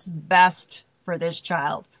end, what's best for this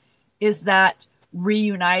child is that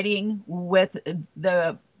reuniting with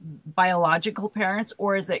the biological parents,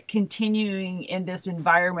 or is it continuing in this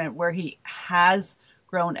environment where he has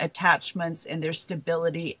grown attachments and there's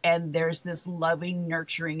stability and there's this loving,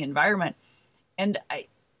 nurturing environment? And I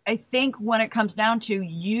think when it comes down to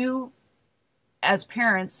you as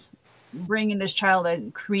parents bringing this child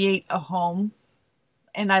and create a home,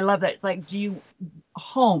 and I love that, like,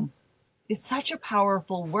 home is such a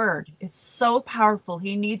powerful word. It's so powerful.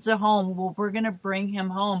 He needs a home. Well, we're going to bring him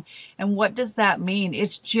home. And what does that mean?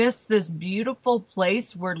 It's just this beautiful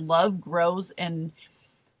place where love grows. And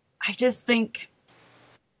I just think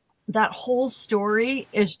that whole story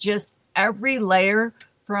is just every layer,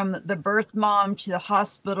 from the birth mom to the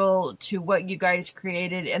hospital to what you guys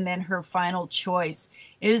created, and then her final choice.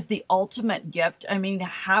 It is the ultimate gift. I mean,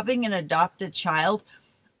 having an adopted child,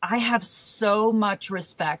 I have so much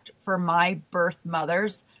respect for my birth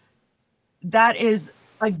mothers. That is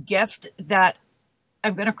a gift that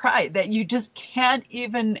I'm going to cry, that you just can't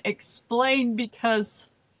even explain, because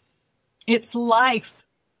it's life.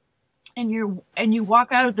 And you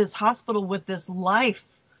walk out of this hospital with this life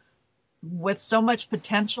with so much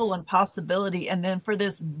potential and possibility. And then for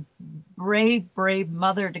this brave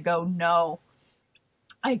mother to go, no,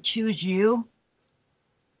 I choose you.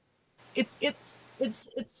 It's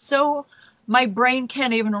so, my brain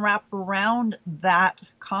can't even wrap around that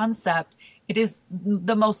concept. It is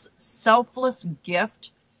the most selfless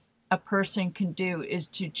gift a person can do, is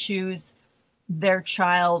to choose their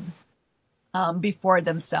child before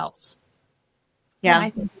themselves. Yeah. And I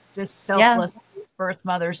think it's just selfless. Yeah. These birth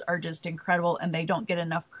mothers are just incredible, and they don't get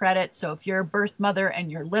enough credit. So if you're a birth mother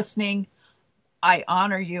and you're listening, I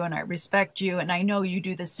honor you and I respect you. And I know you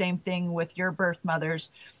do the same thing with your birth mothers.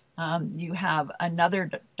 You have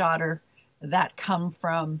another daughter that come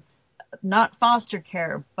from not foster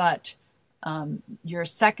care, but your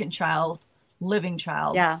second child, living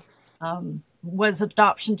child, was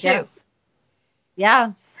adoption too.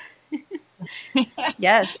 Yeah.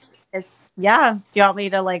 Yes. yeah. Do you want me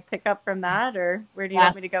to like pick up from that, or where do you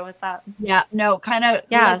want me Yes. to go with that? Yeah. No, kind of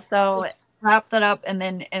Yeah. So let's wrap that up and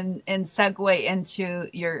then and segue into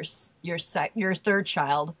your third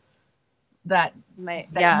child that you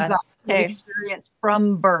yeah. got to Okay. experience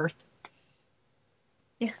from birth.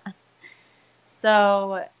 Yeah.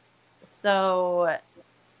 So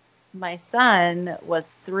my son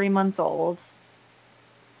was 3 months old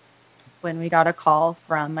when we got a call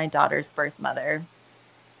from my daughter's birth mother.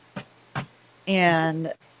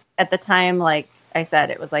 And at the time, like I said,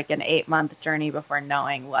 it was like an 8-month journey before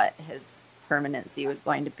knowing what his permanency was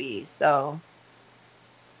going to be. So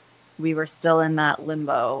we were still in that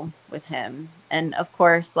limbo with him. And of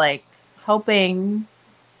course, like hoping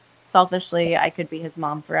selfishly I could be his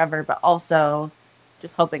mom forever, but also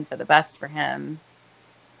just hoping for the best for him,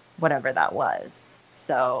 whatever that was.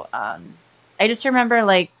 So I just remember,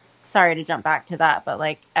 like, sorry to jump back to that, but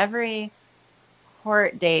like every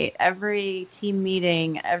court date, every team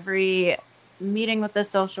meeting, every meeting with the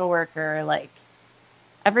social worker, like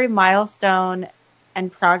every milestone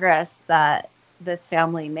and progress that this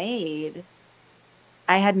family made,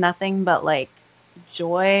 I had nothing but like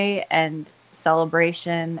joy and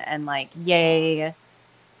celebration and like, yay,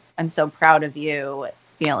 I'm so proud of you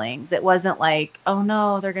feelings. It wasn't like, oh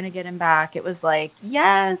no, they're going to get him back. It was like,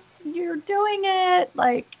 yes, you're doing it.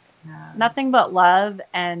 Like nothing but love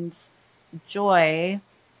and joy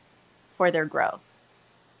for their growth.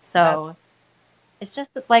 So it's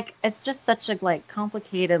just such a like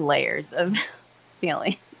complicated layers of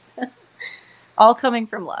feelings all coming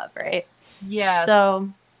from love, right? Yes.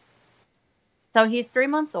 So he's 3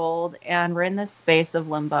 months old and we're in this space of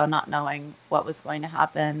limbo, not knowing what was going to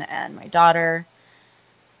happen. And my daughter,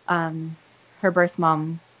 her birth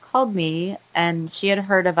mom called me and she had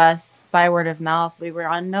heard of us by word of mouth. We were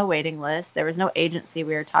on no waiting list. There was no agency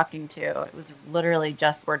we were talking to. It was literally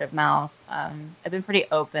just word of mouth. I've been pretty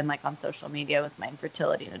open like on social media with my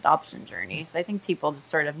infertility and adoption journey. So I think people just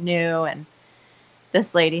sort of knew. And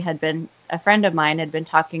this lady a friend of mine had been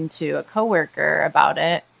talking to a coworker about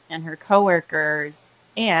it. And her coworker's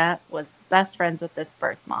aunt was best friends with this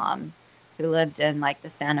birth mom who lived in like the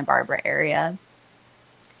Santa Barbara area.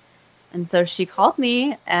 And so she called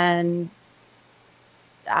me and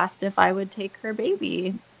asked if I would take her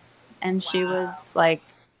baby. And she was like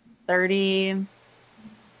 35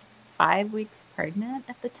 weeks pregnant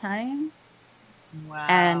at the time. Wow.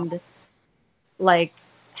 And like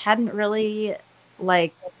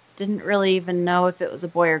didn't really even know if it was a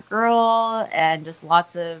boy or girl, and just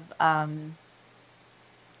lots of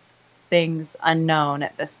things unknown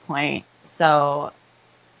at this point. So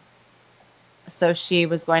she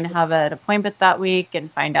was going to have an appointment that week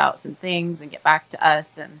and find out some things and get back to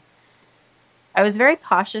us. And I was very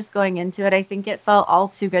cautious going into it. I think it felt all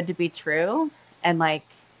too good to be true. And like,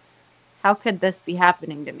 how could this be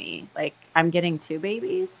happening to me? Like, I'm getting 2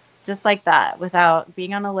 babies just like that without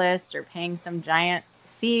being on a list or paying some giant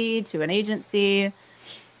fee to an agency.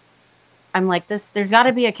 I'm like, there's got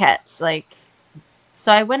to be a catch. Like,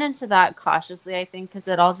 so I went into that cautiously, I think, because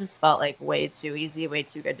it all just felt like way too easy, way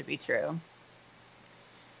too good to be true.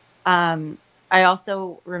 I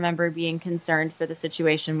also remember being concerned for the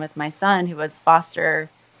situation with my son, who was foster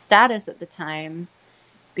status at the time,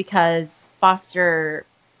 because foster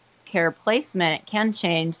care placement can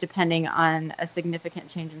change depending on a significant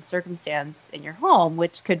change in circumstance in your home,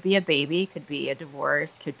 which could be a baby, could be a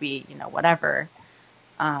divorce, could be, whatever.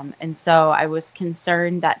 And so I was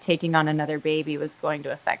concerned that taking on another baby was going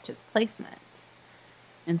to affect his placement.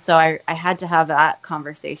 And so I had to have that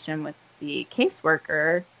conversation with the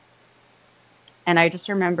caseworker. And I just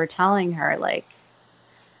remember telling her, like,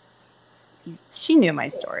 she knew my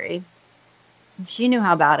story. She knew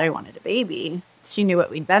how bad I wanted a baby. She knew what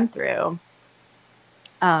we'd been through.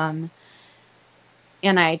 And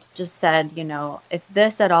I just said, if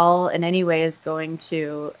this at all in any way is going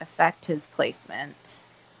to affect his placement,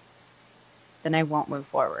 then I won't move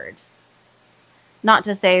forward. Not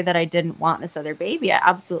to say that I didn't want this other baby. I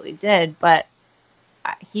absolutely did. But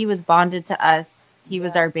he was bonded to us. He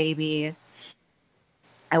was our baby.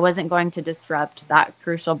 I wasn't going to disrupt that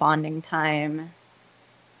crucial bonding time,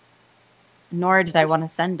 nor did I want to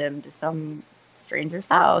send him to some stranger's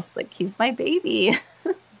house. Like, he's my baby.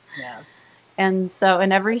 Yes. And so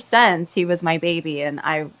in every sense, he was my baby and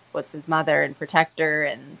I was his mother and protector.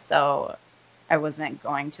 And so I wasn't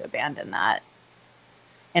going to abandon that.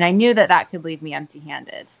 And I knew that could leave me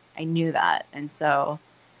empty-handed. I knew that. And so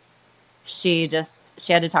she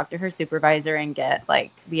had to talk to her supervisor and get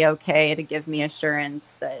like the okay to give me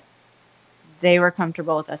assurance that they were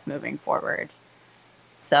comfortable with us moving forward.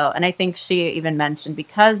 So, and I think she even mentioned,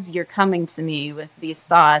 because you're coming to me with these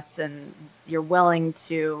thoughts and you're willing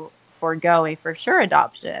to forego a for sure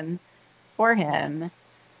adoption for him,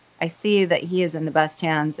 I see that he is in the best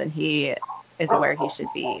hands and he is where he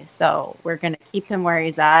should be. So we're going to keep him where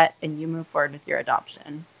he's at and you move forward with your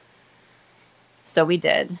adoption. So we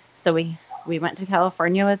did. So we went to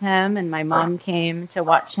California with him, and my mom came to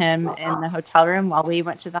watch him in the hotel room while we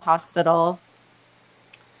went to the hospital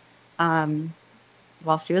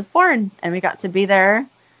while she was born. And we got to be there,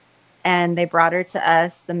 and they brought her to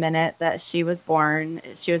us the minute that she was born.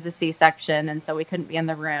 She was a C-section, and so we couldn't be in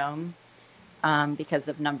the room because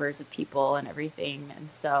of numbers of people and everything.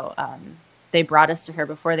 And so they brought us to her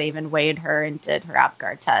before they even weighed her and did her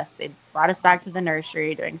Apgar test. They brought us back to the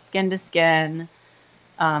nursery doing skin to skin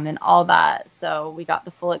and all that. So we got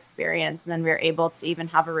the full experience. And then we were able to even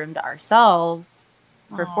have a room to ourselves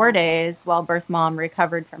for 4 days while birth mom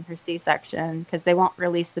recovered from her C-section, because they won't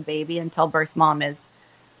release the baby until birth mom is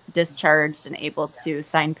discharged and able to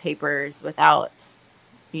sign papers without,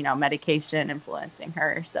 medication influencing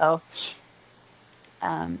her. So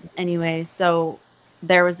anyway, so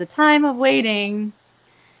there was a time of waiting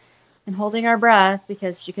and holding our breath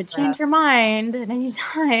because she could change her mind at any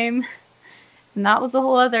time. And that was a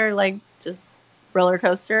whole other, just roller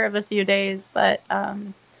coaster of a few days. But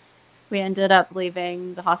we ended up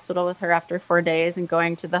leaving the hospital with her after 4 days and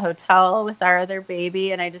going to the hotel with our other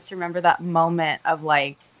baby. And I just remember that moment of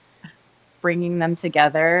bringing them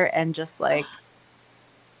together and just I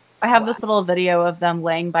have this little video of them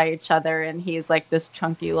laying by each other, and he's this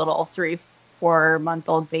chunky little 3-4 month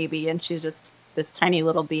old baby, and she's just this tiny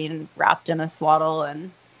little bean wrapped in a swaddle,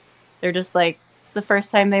 and they're just it's the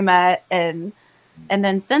first time they met. And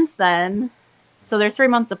then since then, so they're 3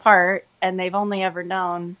 months apart, and they've only ever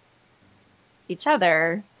known each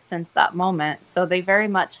other since that moment. So they very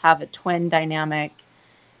much have a twin dynamic.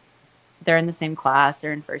 They're in the same class,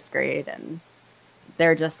 they're in first grade, and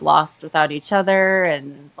they're just lost without each other.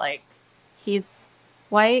 And he's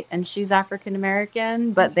white and she's African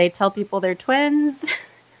American, but they tell people they're twins.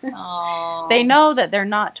 They know that they're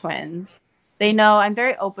not twins. They know I'm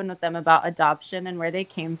very open with them about adoption and where they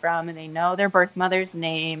came from, and they know their birth mother's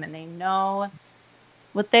name, and they know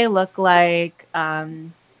what they look like.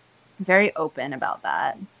 Very open about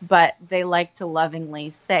that, but they like to lovingly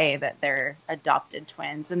say that they're adopted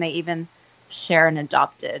twins, and they even share an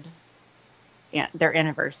adopted. Their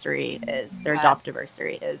anniversary is their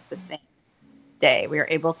adoptiversary is the same day. We were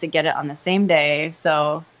able to get it on the same day.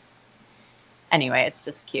 So anyway, it's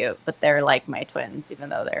just cute, but they're like my twins, even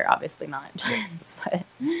though they're obviously not twins. But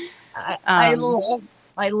I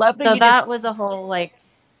love that. So that was a whole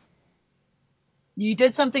you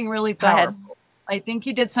did something really powerful. I think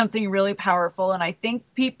you did something really powerful. And I think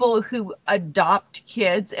people who adopt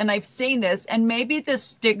kids, and I've seen this, and maybe the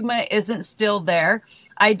stigma isn't still there.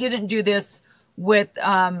 I didn't do this with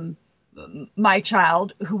my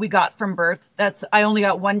child who we got from birth. I only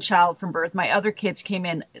got one child from birth. My other kids came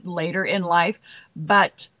in later in life,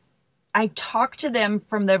 but I talked to them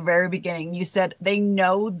from the very beginning. You said they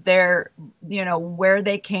know where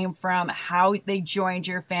they came from, how they joined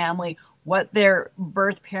your family, what their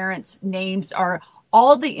birth parents' names are.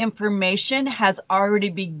 All the information has already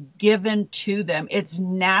been given to them. It's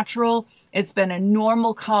natural. It's been a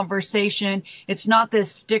normal conversation. It's not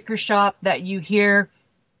this sticker shock that you hear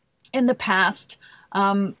in the past.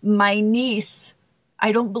 My niece,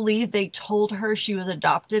 I don't believe they told her she was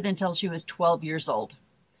adopted until she was 12 years old.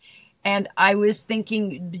 And I was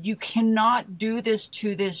thinking, you cannot do this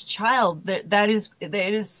to this child. That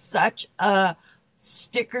is such a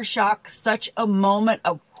sticker shock, such a moment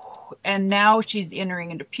of, and now she's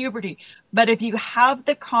entering into puberty. But if you have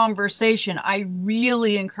the conversation, I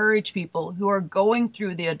really encourage people who are going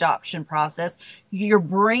through the adoption process, you're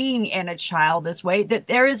bringing in a child this way, that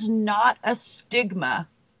there is not a stigma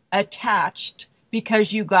attached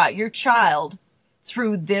because you got your child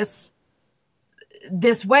through this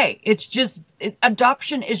way. It's just,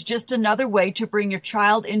 adoption is just another way to bring your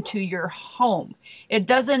child into your home. It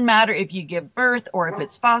doesn't matter if you give birth or if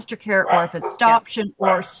it's foster care or if it's adoption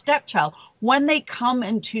or stepchild. When they come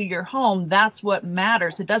into your home, that's what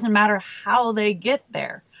matters. It doesn't matter how they get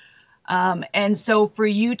there. And so for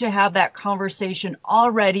you to have that conversation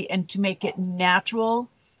already and to make it natural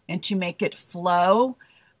and to make it flow,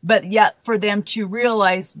 but yet for them to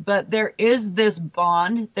realize, but there is this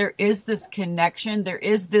bond, there is this connection, there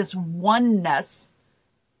is this oneness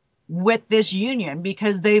with this union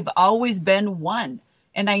because they've always been one.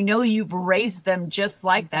 And I know you've raised them just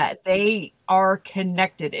like that. They are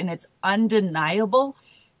connected and it's undeniable.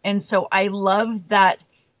 And so I love that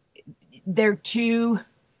they're two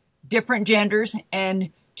different genders and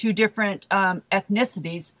two different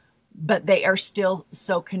ethnicities, but they are still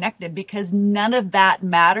so connected because none of that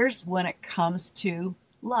matters when it comes to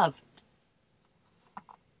love.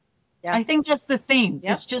 Yeah. I think that's the theme.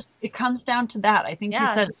 Yep. It's just, it comes down to that. I think you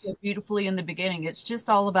said it so beautifully in the beginning. It's just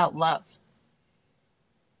all about love.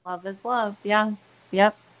 Love is love. Yeah.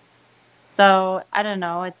 Yep. So I don't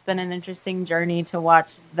know. It's been an interesting journey to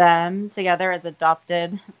watch them together as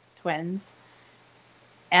adopted twins.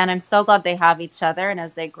 And I'm so glad they have each other. And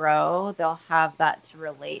as they grow, they'll have that to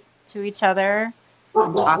relate to each other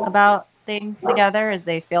and talk about things together as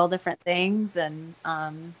they feel different things. And,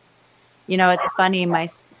 you know, it's funny.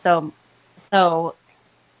 So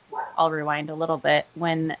I'll rewind a little bit.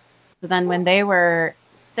 When they were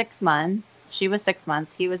 6 months, she was 6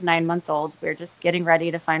 months, he was 9 months old. We were just getting ready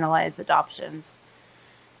to finalize adoptions.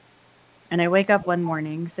 And I wake up one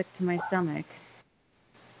morning sick to my stomach.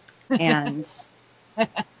 And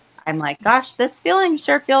I'm like, gosh, this feeling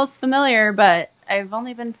sure feels familiar, but I've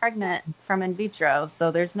only been pregnant from in vitro,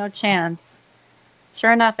 so there's no chance.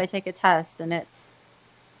 Sure enough, I take a test and it's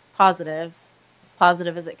positive, as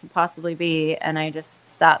positive as it could possibly be. And I just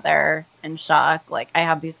sat there in shock. Like, I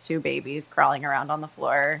have these two babies crawling around on the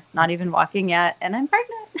floor, not even walking yet, and I'm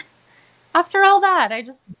pregnant. After all that, I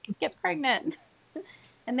just get pregnant.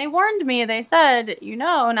 And they warned me, they said, you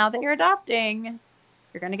know, now that you're adopting,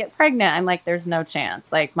 you're going to get pregnant. I'm like, there's no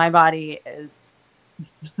chance. Like, my body is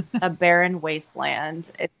a barren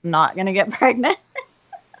wasteland. It's not going to get pregnant.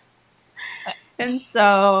 And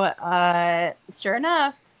so, sure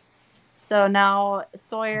enough, so now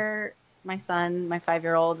Sawyer, my son, my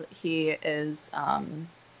 5-year-old, he is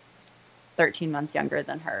 13 months younger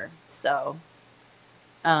than her. So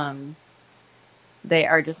they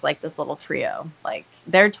are just like this little trio. Like,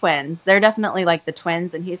 they're twins. They're definitely like the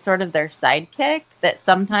twins, and he's sort of their sidekick that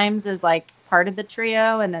sometimes is like part of the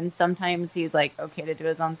trio, and then sometimes he's like okay to do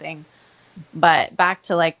his own thing. But back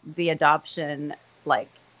to like the adoption, like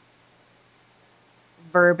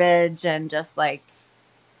verbiage and just like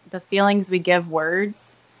the feelings we give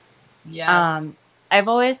words. Yes. I've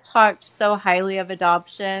always talked so highly of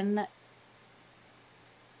adoption.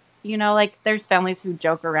 You know, like, there's families who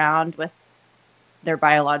joke around with their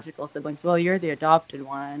biological siblings. Well, you're the adopted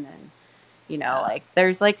one. And, you know, like,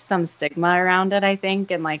 there's like some stigma around it, I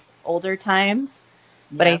think, in like older times.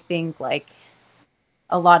 But I think like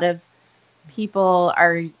a lot of people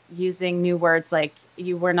are using new words like,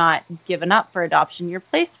 you were not given up for adoption, you're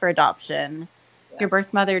placed for adoption. Your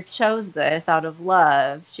birth mother chose this out of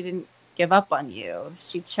love. She didn't give up on you.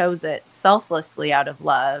 She chose it selflessly out of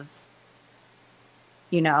love.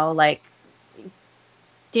 You know, like,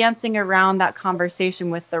 dancing around that conversation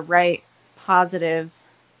with the right positive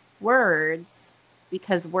words,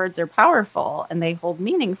 because words are powerful and they hold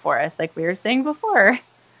meaning for us, like we were saying before.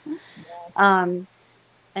 Yes.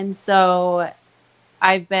 And so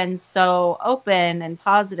I've been so open and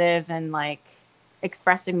positive and like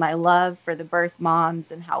expressing my love for the birth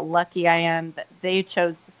moms and how lucky I am that they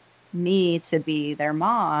chose me to be their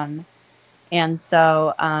mom. And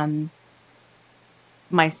so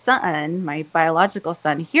my son, my biological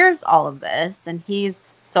son, hears all of this, and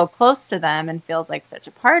he's so close to them and feels like such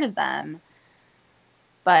a part of them.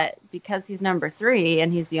 But because he's number 3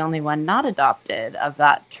 and he's the only one not adopted of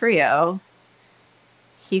that trio,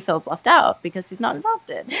 he feels left out because he's not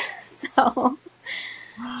adopted. So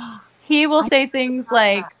he will say things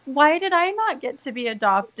like, why did I not get to be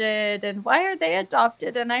adopted? And why are they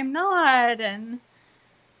adopted and I'm not? And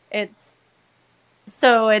it's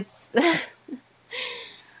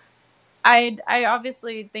I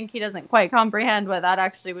obviously think he doesn't quite comprehend what that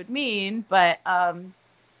actually would mean, but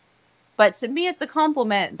to me it's a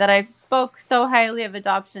compliment that I've spoke so highly of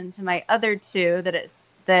adoption to my other 2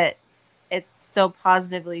 that it's so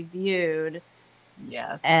positively viewed,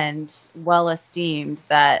 and well esteemed,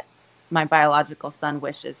 that my biological son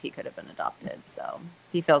wishes he could have been adopted. So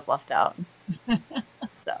he feels left out.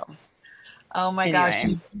 So, oh my gosh.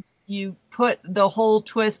 You put the whole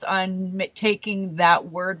twist on taking that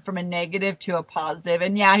word from a negative to a positive.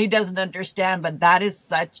 And yeah, he doesn't understand, but that is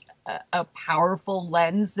such a powerful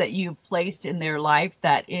lens that you've placed in their life,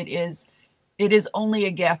 that it is only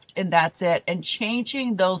a gift and that's it. And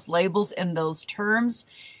changing those labels and those terms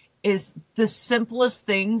is the simplest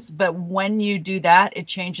things. But when you do that, it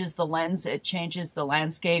changes the lens, it changes the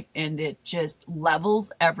landscape, and it just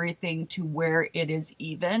levels everything to where it is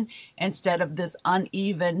even, instead of this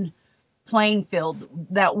uneven playing field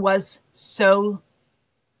that was so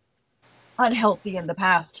unhealthy in the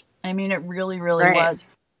past. I mean, it really, really was.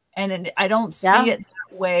 And I don't see it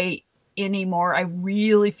that way anymore. I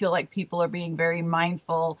really feel like people are being very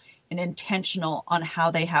mindful and intentional on how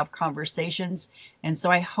they have conversations. And so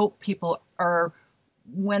I hope people are,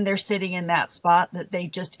 when they're sitting in that spot, that they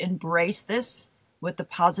just embrace this with the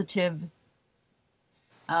positive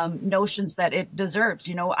notions that it deserves.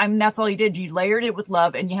 That's all you did. You layered it with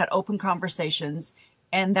love and you had open conversations,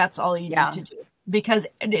 and that's all you need to do, because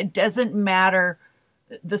it doesn't matter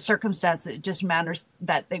the circumstance. It just matters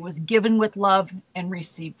that it was given with love and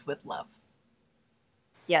received with love.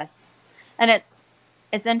 Yes. And it's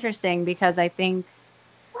interesting because I think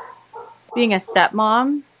being a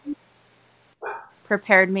stepmom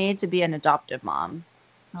prepared me to be an adoptive mom,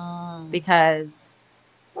 because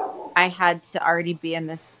I had to already be in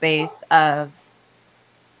this space of,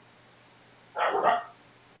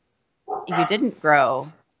 you didn't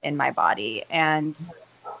grow in my body, and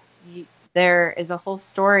there is a whole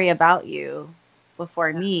story about you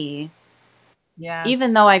before me. Yes.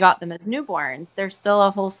 Even though I got them as newborns, there's still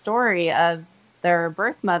a whole story of their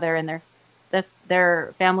birth mother and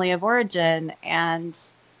their family of origin and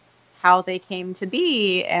how they came to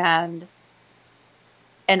be, and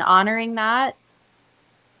honoring that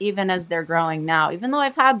even as they're growing now, even though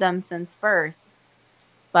I've had them since birth.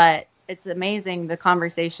 But it's amazing the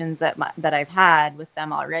conversations that I've had with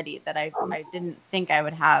them already that I didn't think I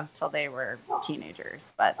would have till they were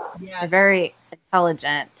teenagers. But they're very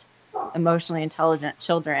intelligent, emotionally intelligent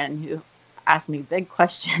children who ask me big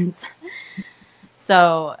questions.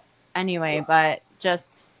 So anyway, but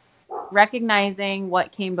just recognizing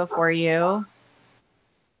what came before you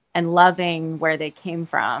and loving where they came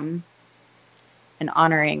from and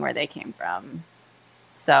honoring where they came from.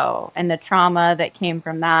 So, and the trauma that came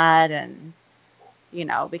from that, and,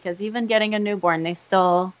 because even getting a newborn, they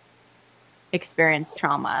still experience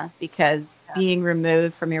trauma, because being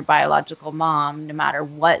removed from your biological mom, no matter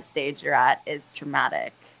what stage you're at, is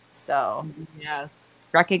traumatic. So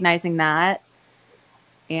recognizing that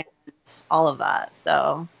and all of that.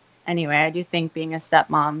 So anyway, I do think being a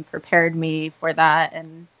stepmom prepared me for that,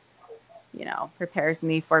 and prepares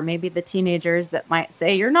me for maybe the teenagers that might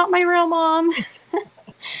say, "You're not my real mom."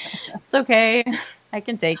 It's okay. I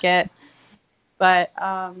can take it. But,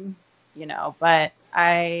 but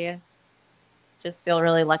I just feel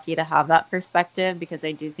really lucky to have that perspective, because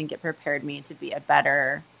I do think it prepared me to be a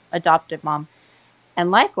better adoptive mom.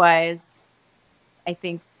 And likewise, I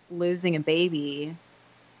think losing a baby,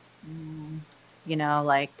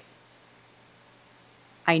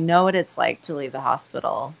 I know what it's like to leave the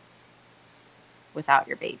hospital without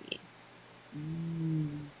your baby.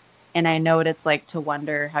 And I know what it's like to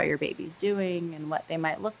wonder how your baby's doing and what they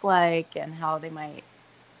might look like and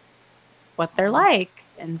what they're like.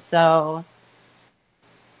 And so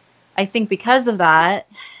I think because of that,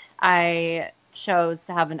 I chose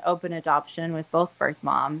to have an open adoption with both birth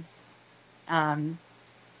moms,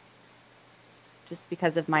 just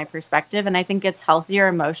because of my perspective. And I think it's healthier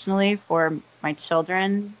emotionally for my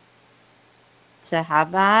children to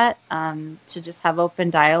have that, to just have open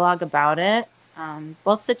dialogue about it.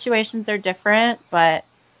 Both situations are different, and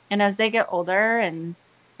as they get older, and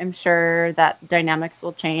I'm sure that dynamics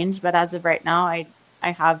will change, but as of right now,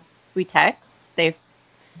 we text. They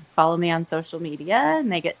follow me on social media,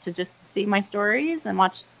 and they get to just see my stories and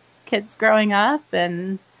watch kids growing up,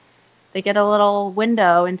 and they get a little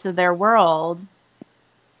window into their world.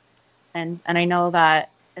 And I know that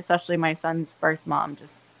especially my son's birth mom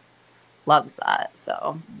just loves that.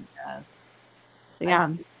 So yeah.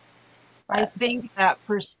 I think that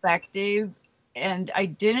perspective, and I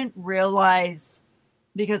didn't realize,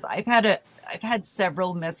 because I've had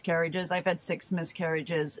several miscarriages. I've had 6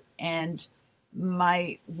 miscarriages, and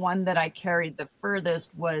my one that I carried the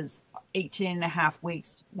furthest was 18 and a half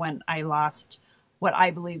weeks when I lost what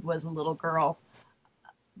I believe was a little girl.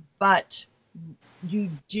 But you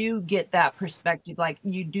do get that perspective. Like,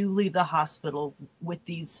 you do leave the hospital with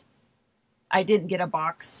these, I didn't get a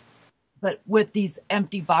box, but with these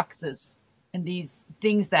empty boxes and these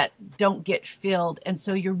things that don't get filled. And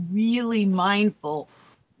so you're really mindful.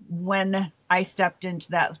 When I stepped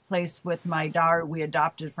into that place with my daughter, we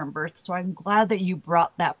adopted from birth. So I'm glad that you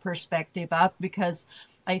brought that perspective up, because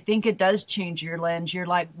I think it does change your lens. You're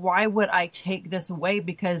like, why would I take this away?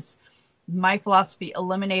 Because my philosophy,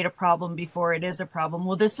 eliminate a problem before it is a problem.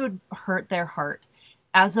 Well, this would hurt their heart.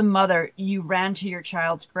 As a mother, you ran to your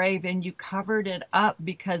child's grave and you covered it up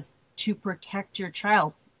because to protect your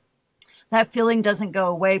child. That feeling doesn't go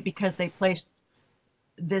away because they placed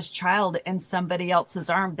this child in somebody else's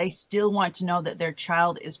arm. They still want to know that their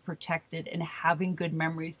child is protected and having good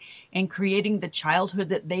memories and creating the childhood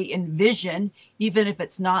that they envision, even if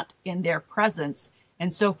it's not in their presence.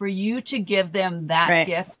 And so for you to give them that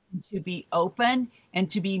gift, to be open and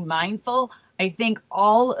to be mindful, I think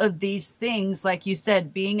all of these things, like you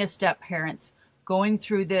said, being a step parent, going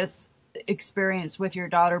through this experience with your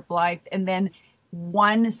daughter Blythe, and then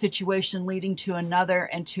one situation leading to another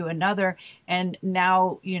and to another. And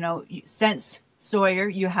now, since Sawyer,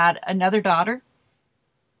 you had another daughter,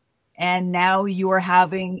 and now you are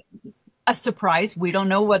having a surprise. We don't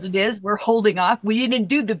know what it is. We're holding off. We didn't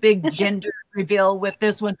do the big gender reveal with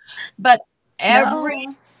this one, but No.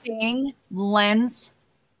 everything lends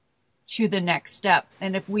to the next step.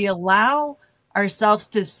 And if we allow ourselves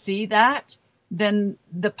to see that, then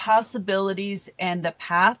the possibilities and the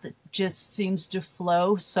path just seems to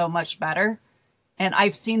flow so much better. And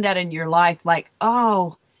I've seen that in your life, like,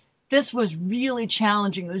 oh, this was really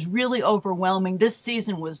challenging. It was really overwhelming. This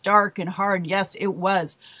season was dark and hard. Yes, it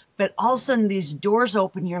was. But all of a sudden these doors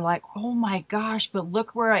open. You're like, oh my gosh, but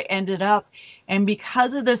look where I ended up. And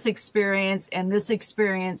because of this experience,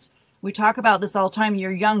 we talk about this all the time.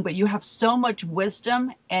 You're young, but you have so much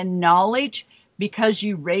wisdom and knowledge because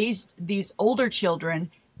you raised these older children,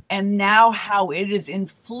 and now how it is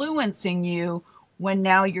influencing you when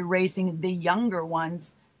now you're raising the younger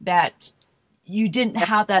ones, that you didn't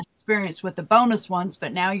have that experience with the bonus ones,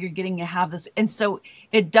 but now you're getting to have this. And so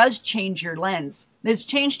it does change your lens. It's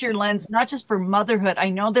changed your lens, not just for motherhood. I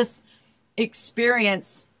know this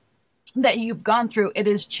experience that you've gone through, it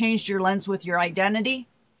has changed your lens with your identity.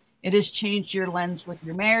 It has changed your lens with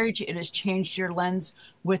your marriage. It has changed your lens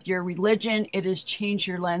with your religion. It has changed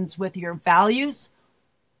your lens with your values.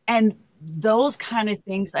 And those kind of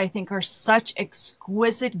things, I think, are such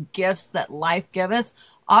exquisite gifts that life gives us.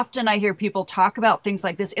 Often I hear people talk about things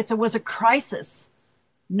like this. It was a crisis.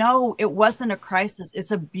 No, it wasn't a crisis.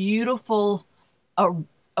 It's a beautiful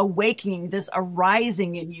awakening, this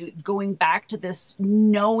arising in you, going back to this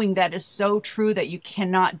knowing that is so true that you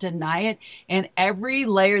cannot deny it. And every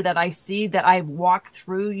layer that I see that I've walked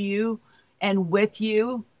through you and with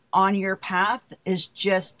you on your path is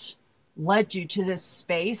just led you to this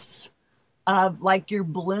space of like you're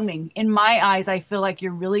blooming. In my eyes, I feel like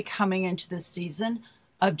you're really coming into this season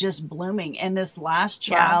of just blooming. And this last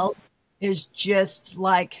child is just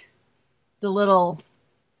like the little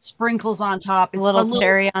sprinkles on top. It's a little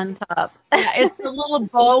cherry on top. Yeah, it's the little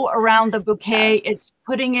bow around the bouquet. Yeah. It's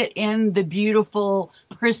putting it in the beautiful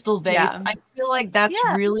crystal vase. Yeah. I feel like that's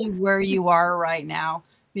really where you are right now,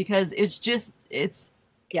 because it's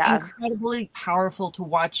incredibly powerful to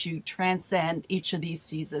watch you transcend each of these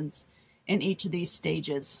seasons and each of these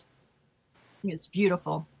stages. It's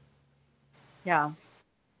beautiful. Yeah.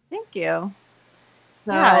 Thank you.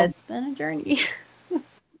 So, yeah, it's been a journey.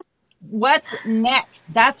 What's next?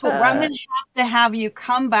 That's what I'm going to have you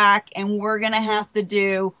come back, and we're going to have to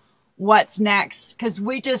do what's next, because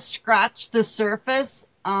we just scratched the surface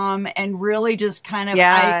and really just kind of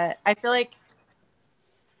I feel like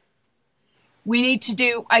we need to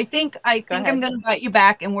do I think I'm going to invite you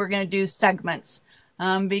back, and we're going to do segments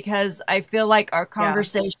because I feel like our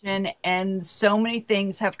conversation and so many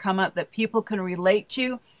things have come up that people can relate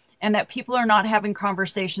to and that people are not having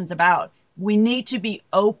conversations about. We need to be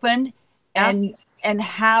open and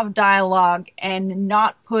have dialogue and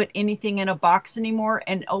not put anything in a box anymore,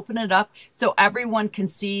 and open it up so everyone can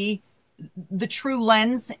see the true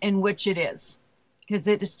lens in which it is. Because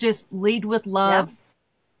it is just lead with love.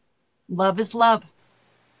 Yeah. Love is love.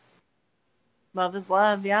 Love is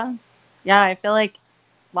love, yeah. Yeah, I feel like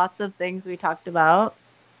lots of things we talked about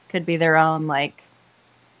could be their own like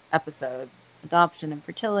episode. Adoption,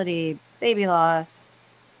 infertility, baby loss,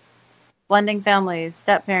 blending families,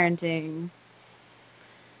 step parenting,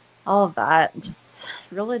 all of that, just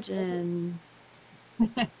religion,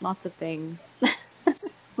 lots of things.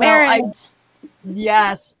 Marriage.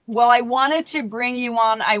 Yes. Well, I wanted to bring you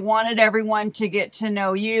on. I wanted everyone to get to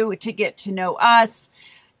know you, to get to know us,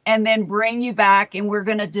 and then bring you back. And we're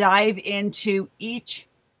going to dive into each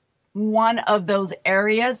one of those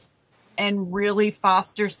areas and really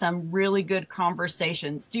foster some really good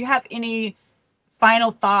conversations. Do you have any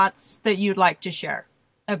final thoughts that you'd like to share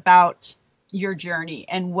about your journey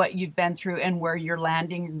and what you've been through and where you're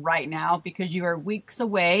landing right now? Because you are weeks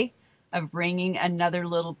away of bringing another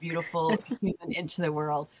little beautiful human into the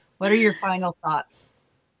world. What are your final thoughts?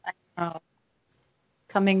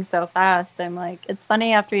 Coming so fast. I'm like, it's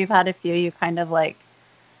funny, after you've had a few, you kind of like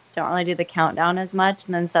don't really do the countdown as much,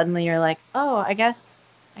 and then suddenly you're like, oh, I guess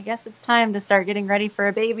it's time to start getting ready for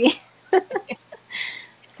a baby.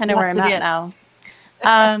 It's kind of where I'm at now.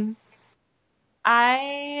 I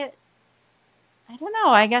don't know.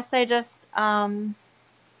 I guess I just,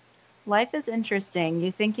 life is interesting.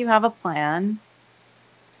 You think you have a plan.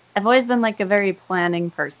 I've always been like a very planning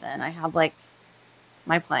person. I have like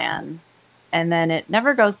my plan, and then it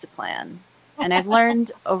never goes to plan. And I've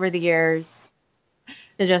learned over the years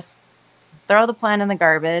to just throw the plan in the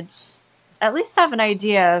garbage, at least have an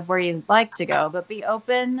idea of where you'd like to go, but be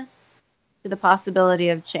open to the possibility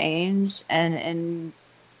of change and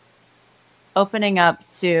opening up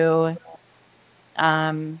to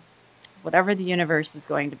whatever the universe is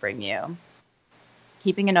going to bring you.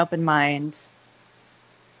 Keeping an open mind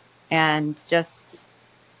and just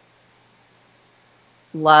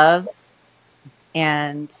love.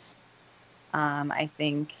 And I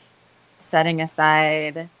think setting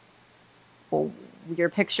aside your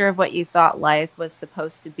picture of what you thought life was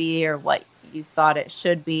supposed to be or what you thought it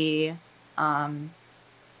should be. I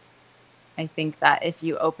think that if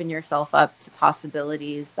you open yourself up to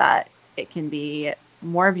possibilities, that it can be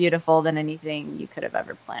more beautiful than anything you could have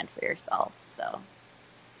ever planned for yourself. So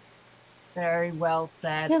Very well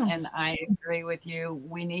said. Yeah. And I agree with you.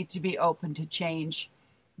 We need to be open to change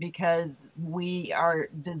because we are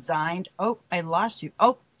designed. Oh, I lost you.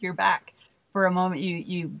 Oh, you're back. For a moment,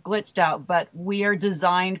 you glitched out, but we are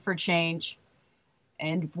designed for change.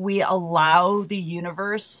 And if we allow the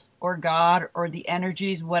universe or God or the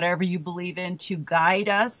energies, whatever you believe in, to guide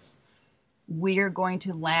us, we are going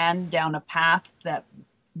to land down a path that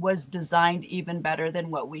was designed even better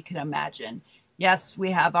than what we could imagine. Yes,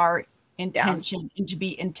 we have our intention and to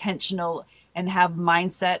be intentional and have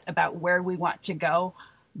mindset about where we want to go,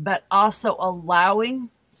 but also allowing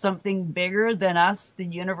something bigger than us, the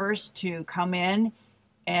universe, to come in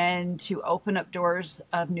and to open up doors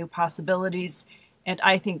of new possibilities. And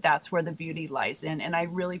I think that's where the beauty lies in. And I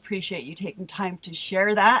really appreciate you taking time to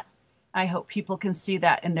share that. I hope people can see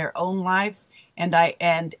that in their own lives. And I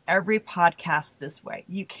end every podcast this way.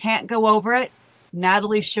 You can't go over it.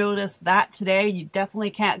 Natalie showed us that today. You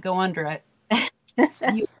definitely can't go under it.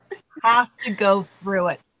 You have to go through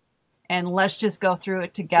it. And let's just go through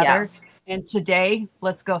it together. Yeah. And today,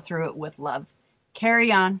 let's go through it with love.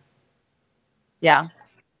 Carry on. Yeah.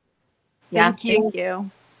 Thank you. Thank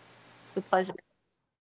you. It's a pleasure.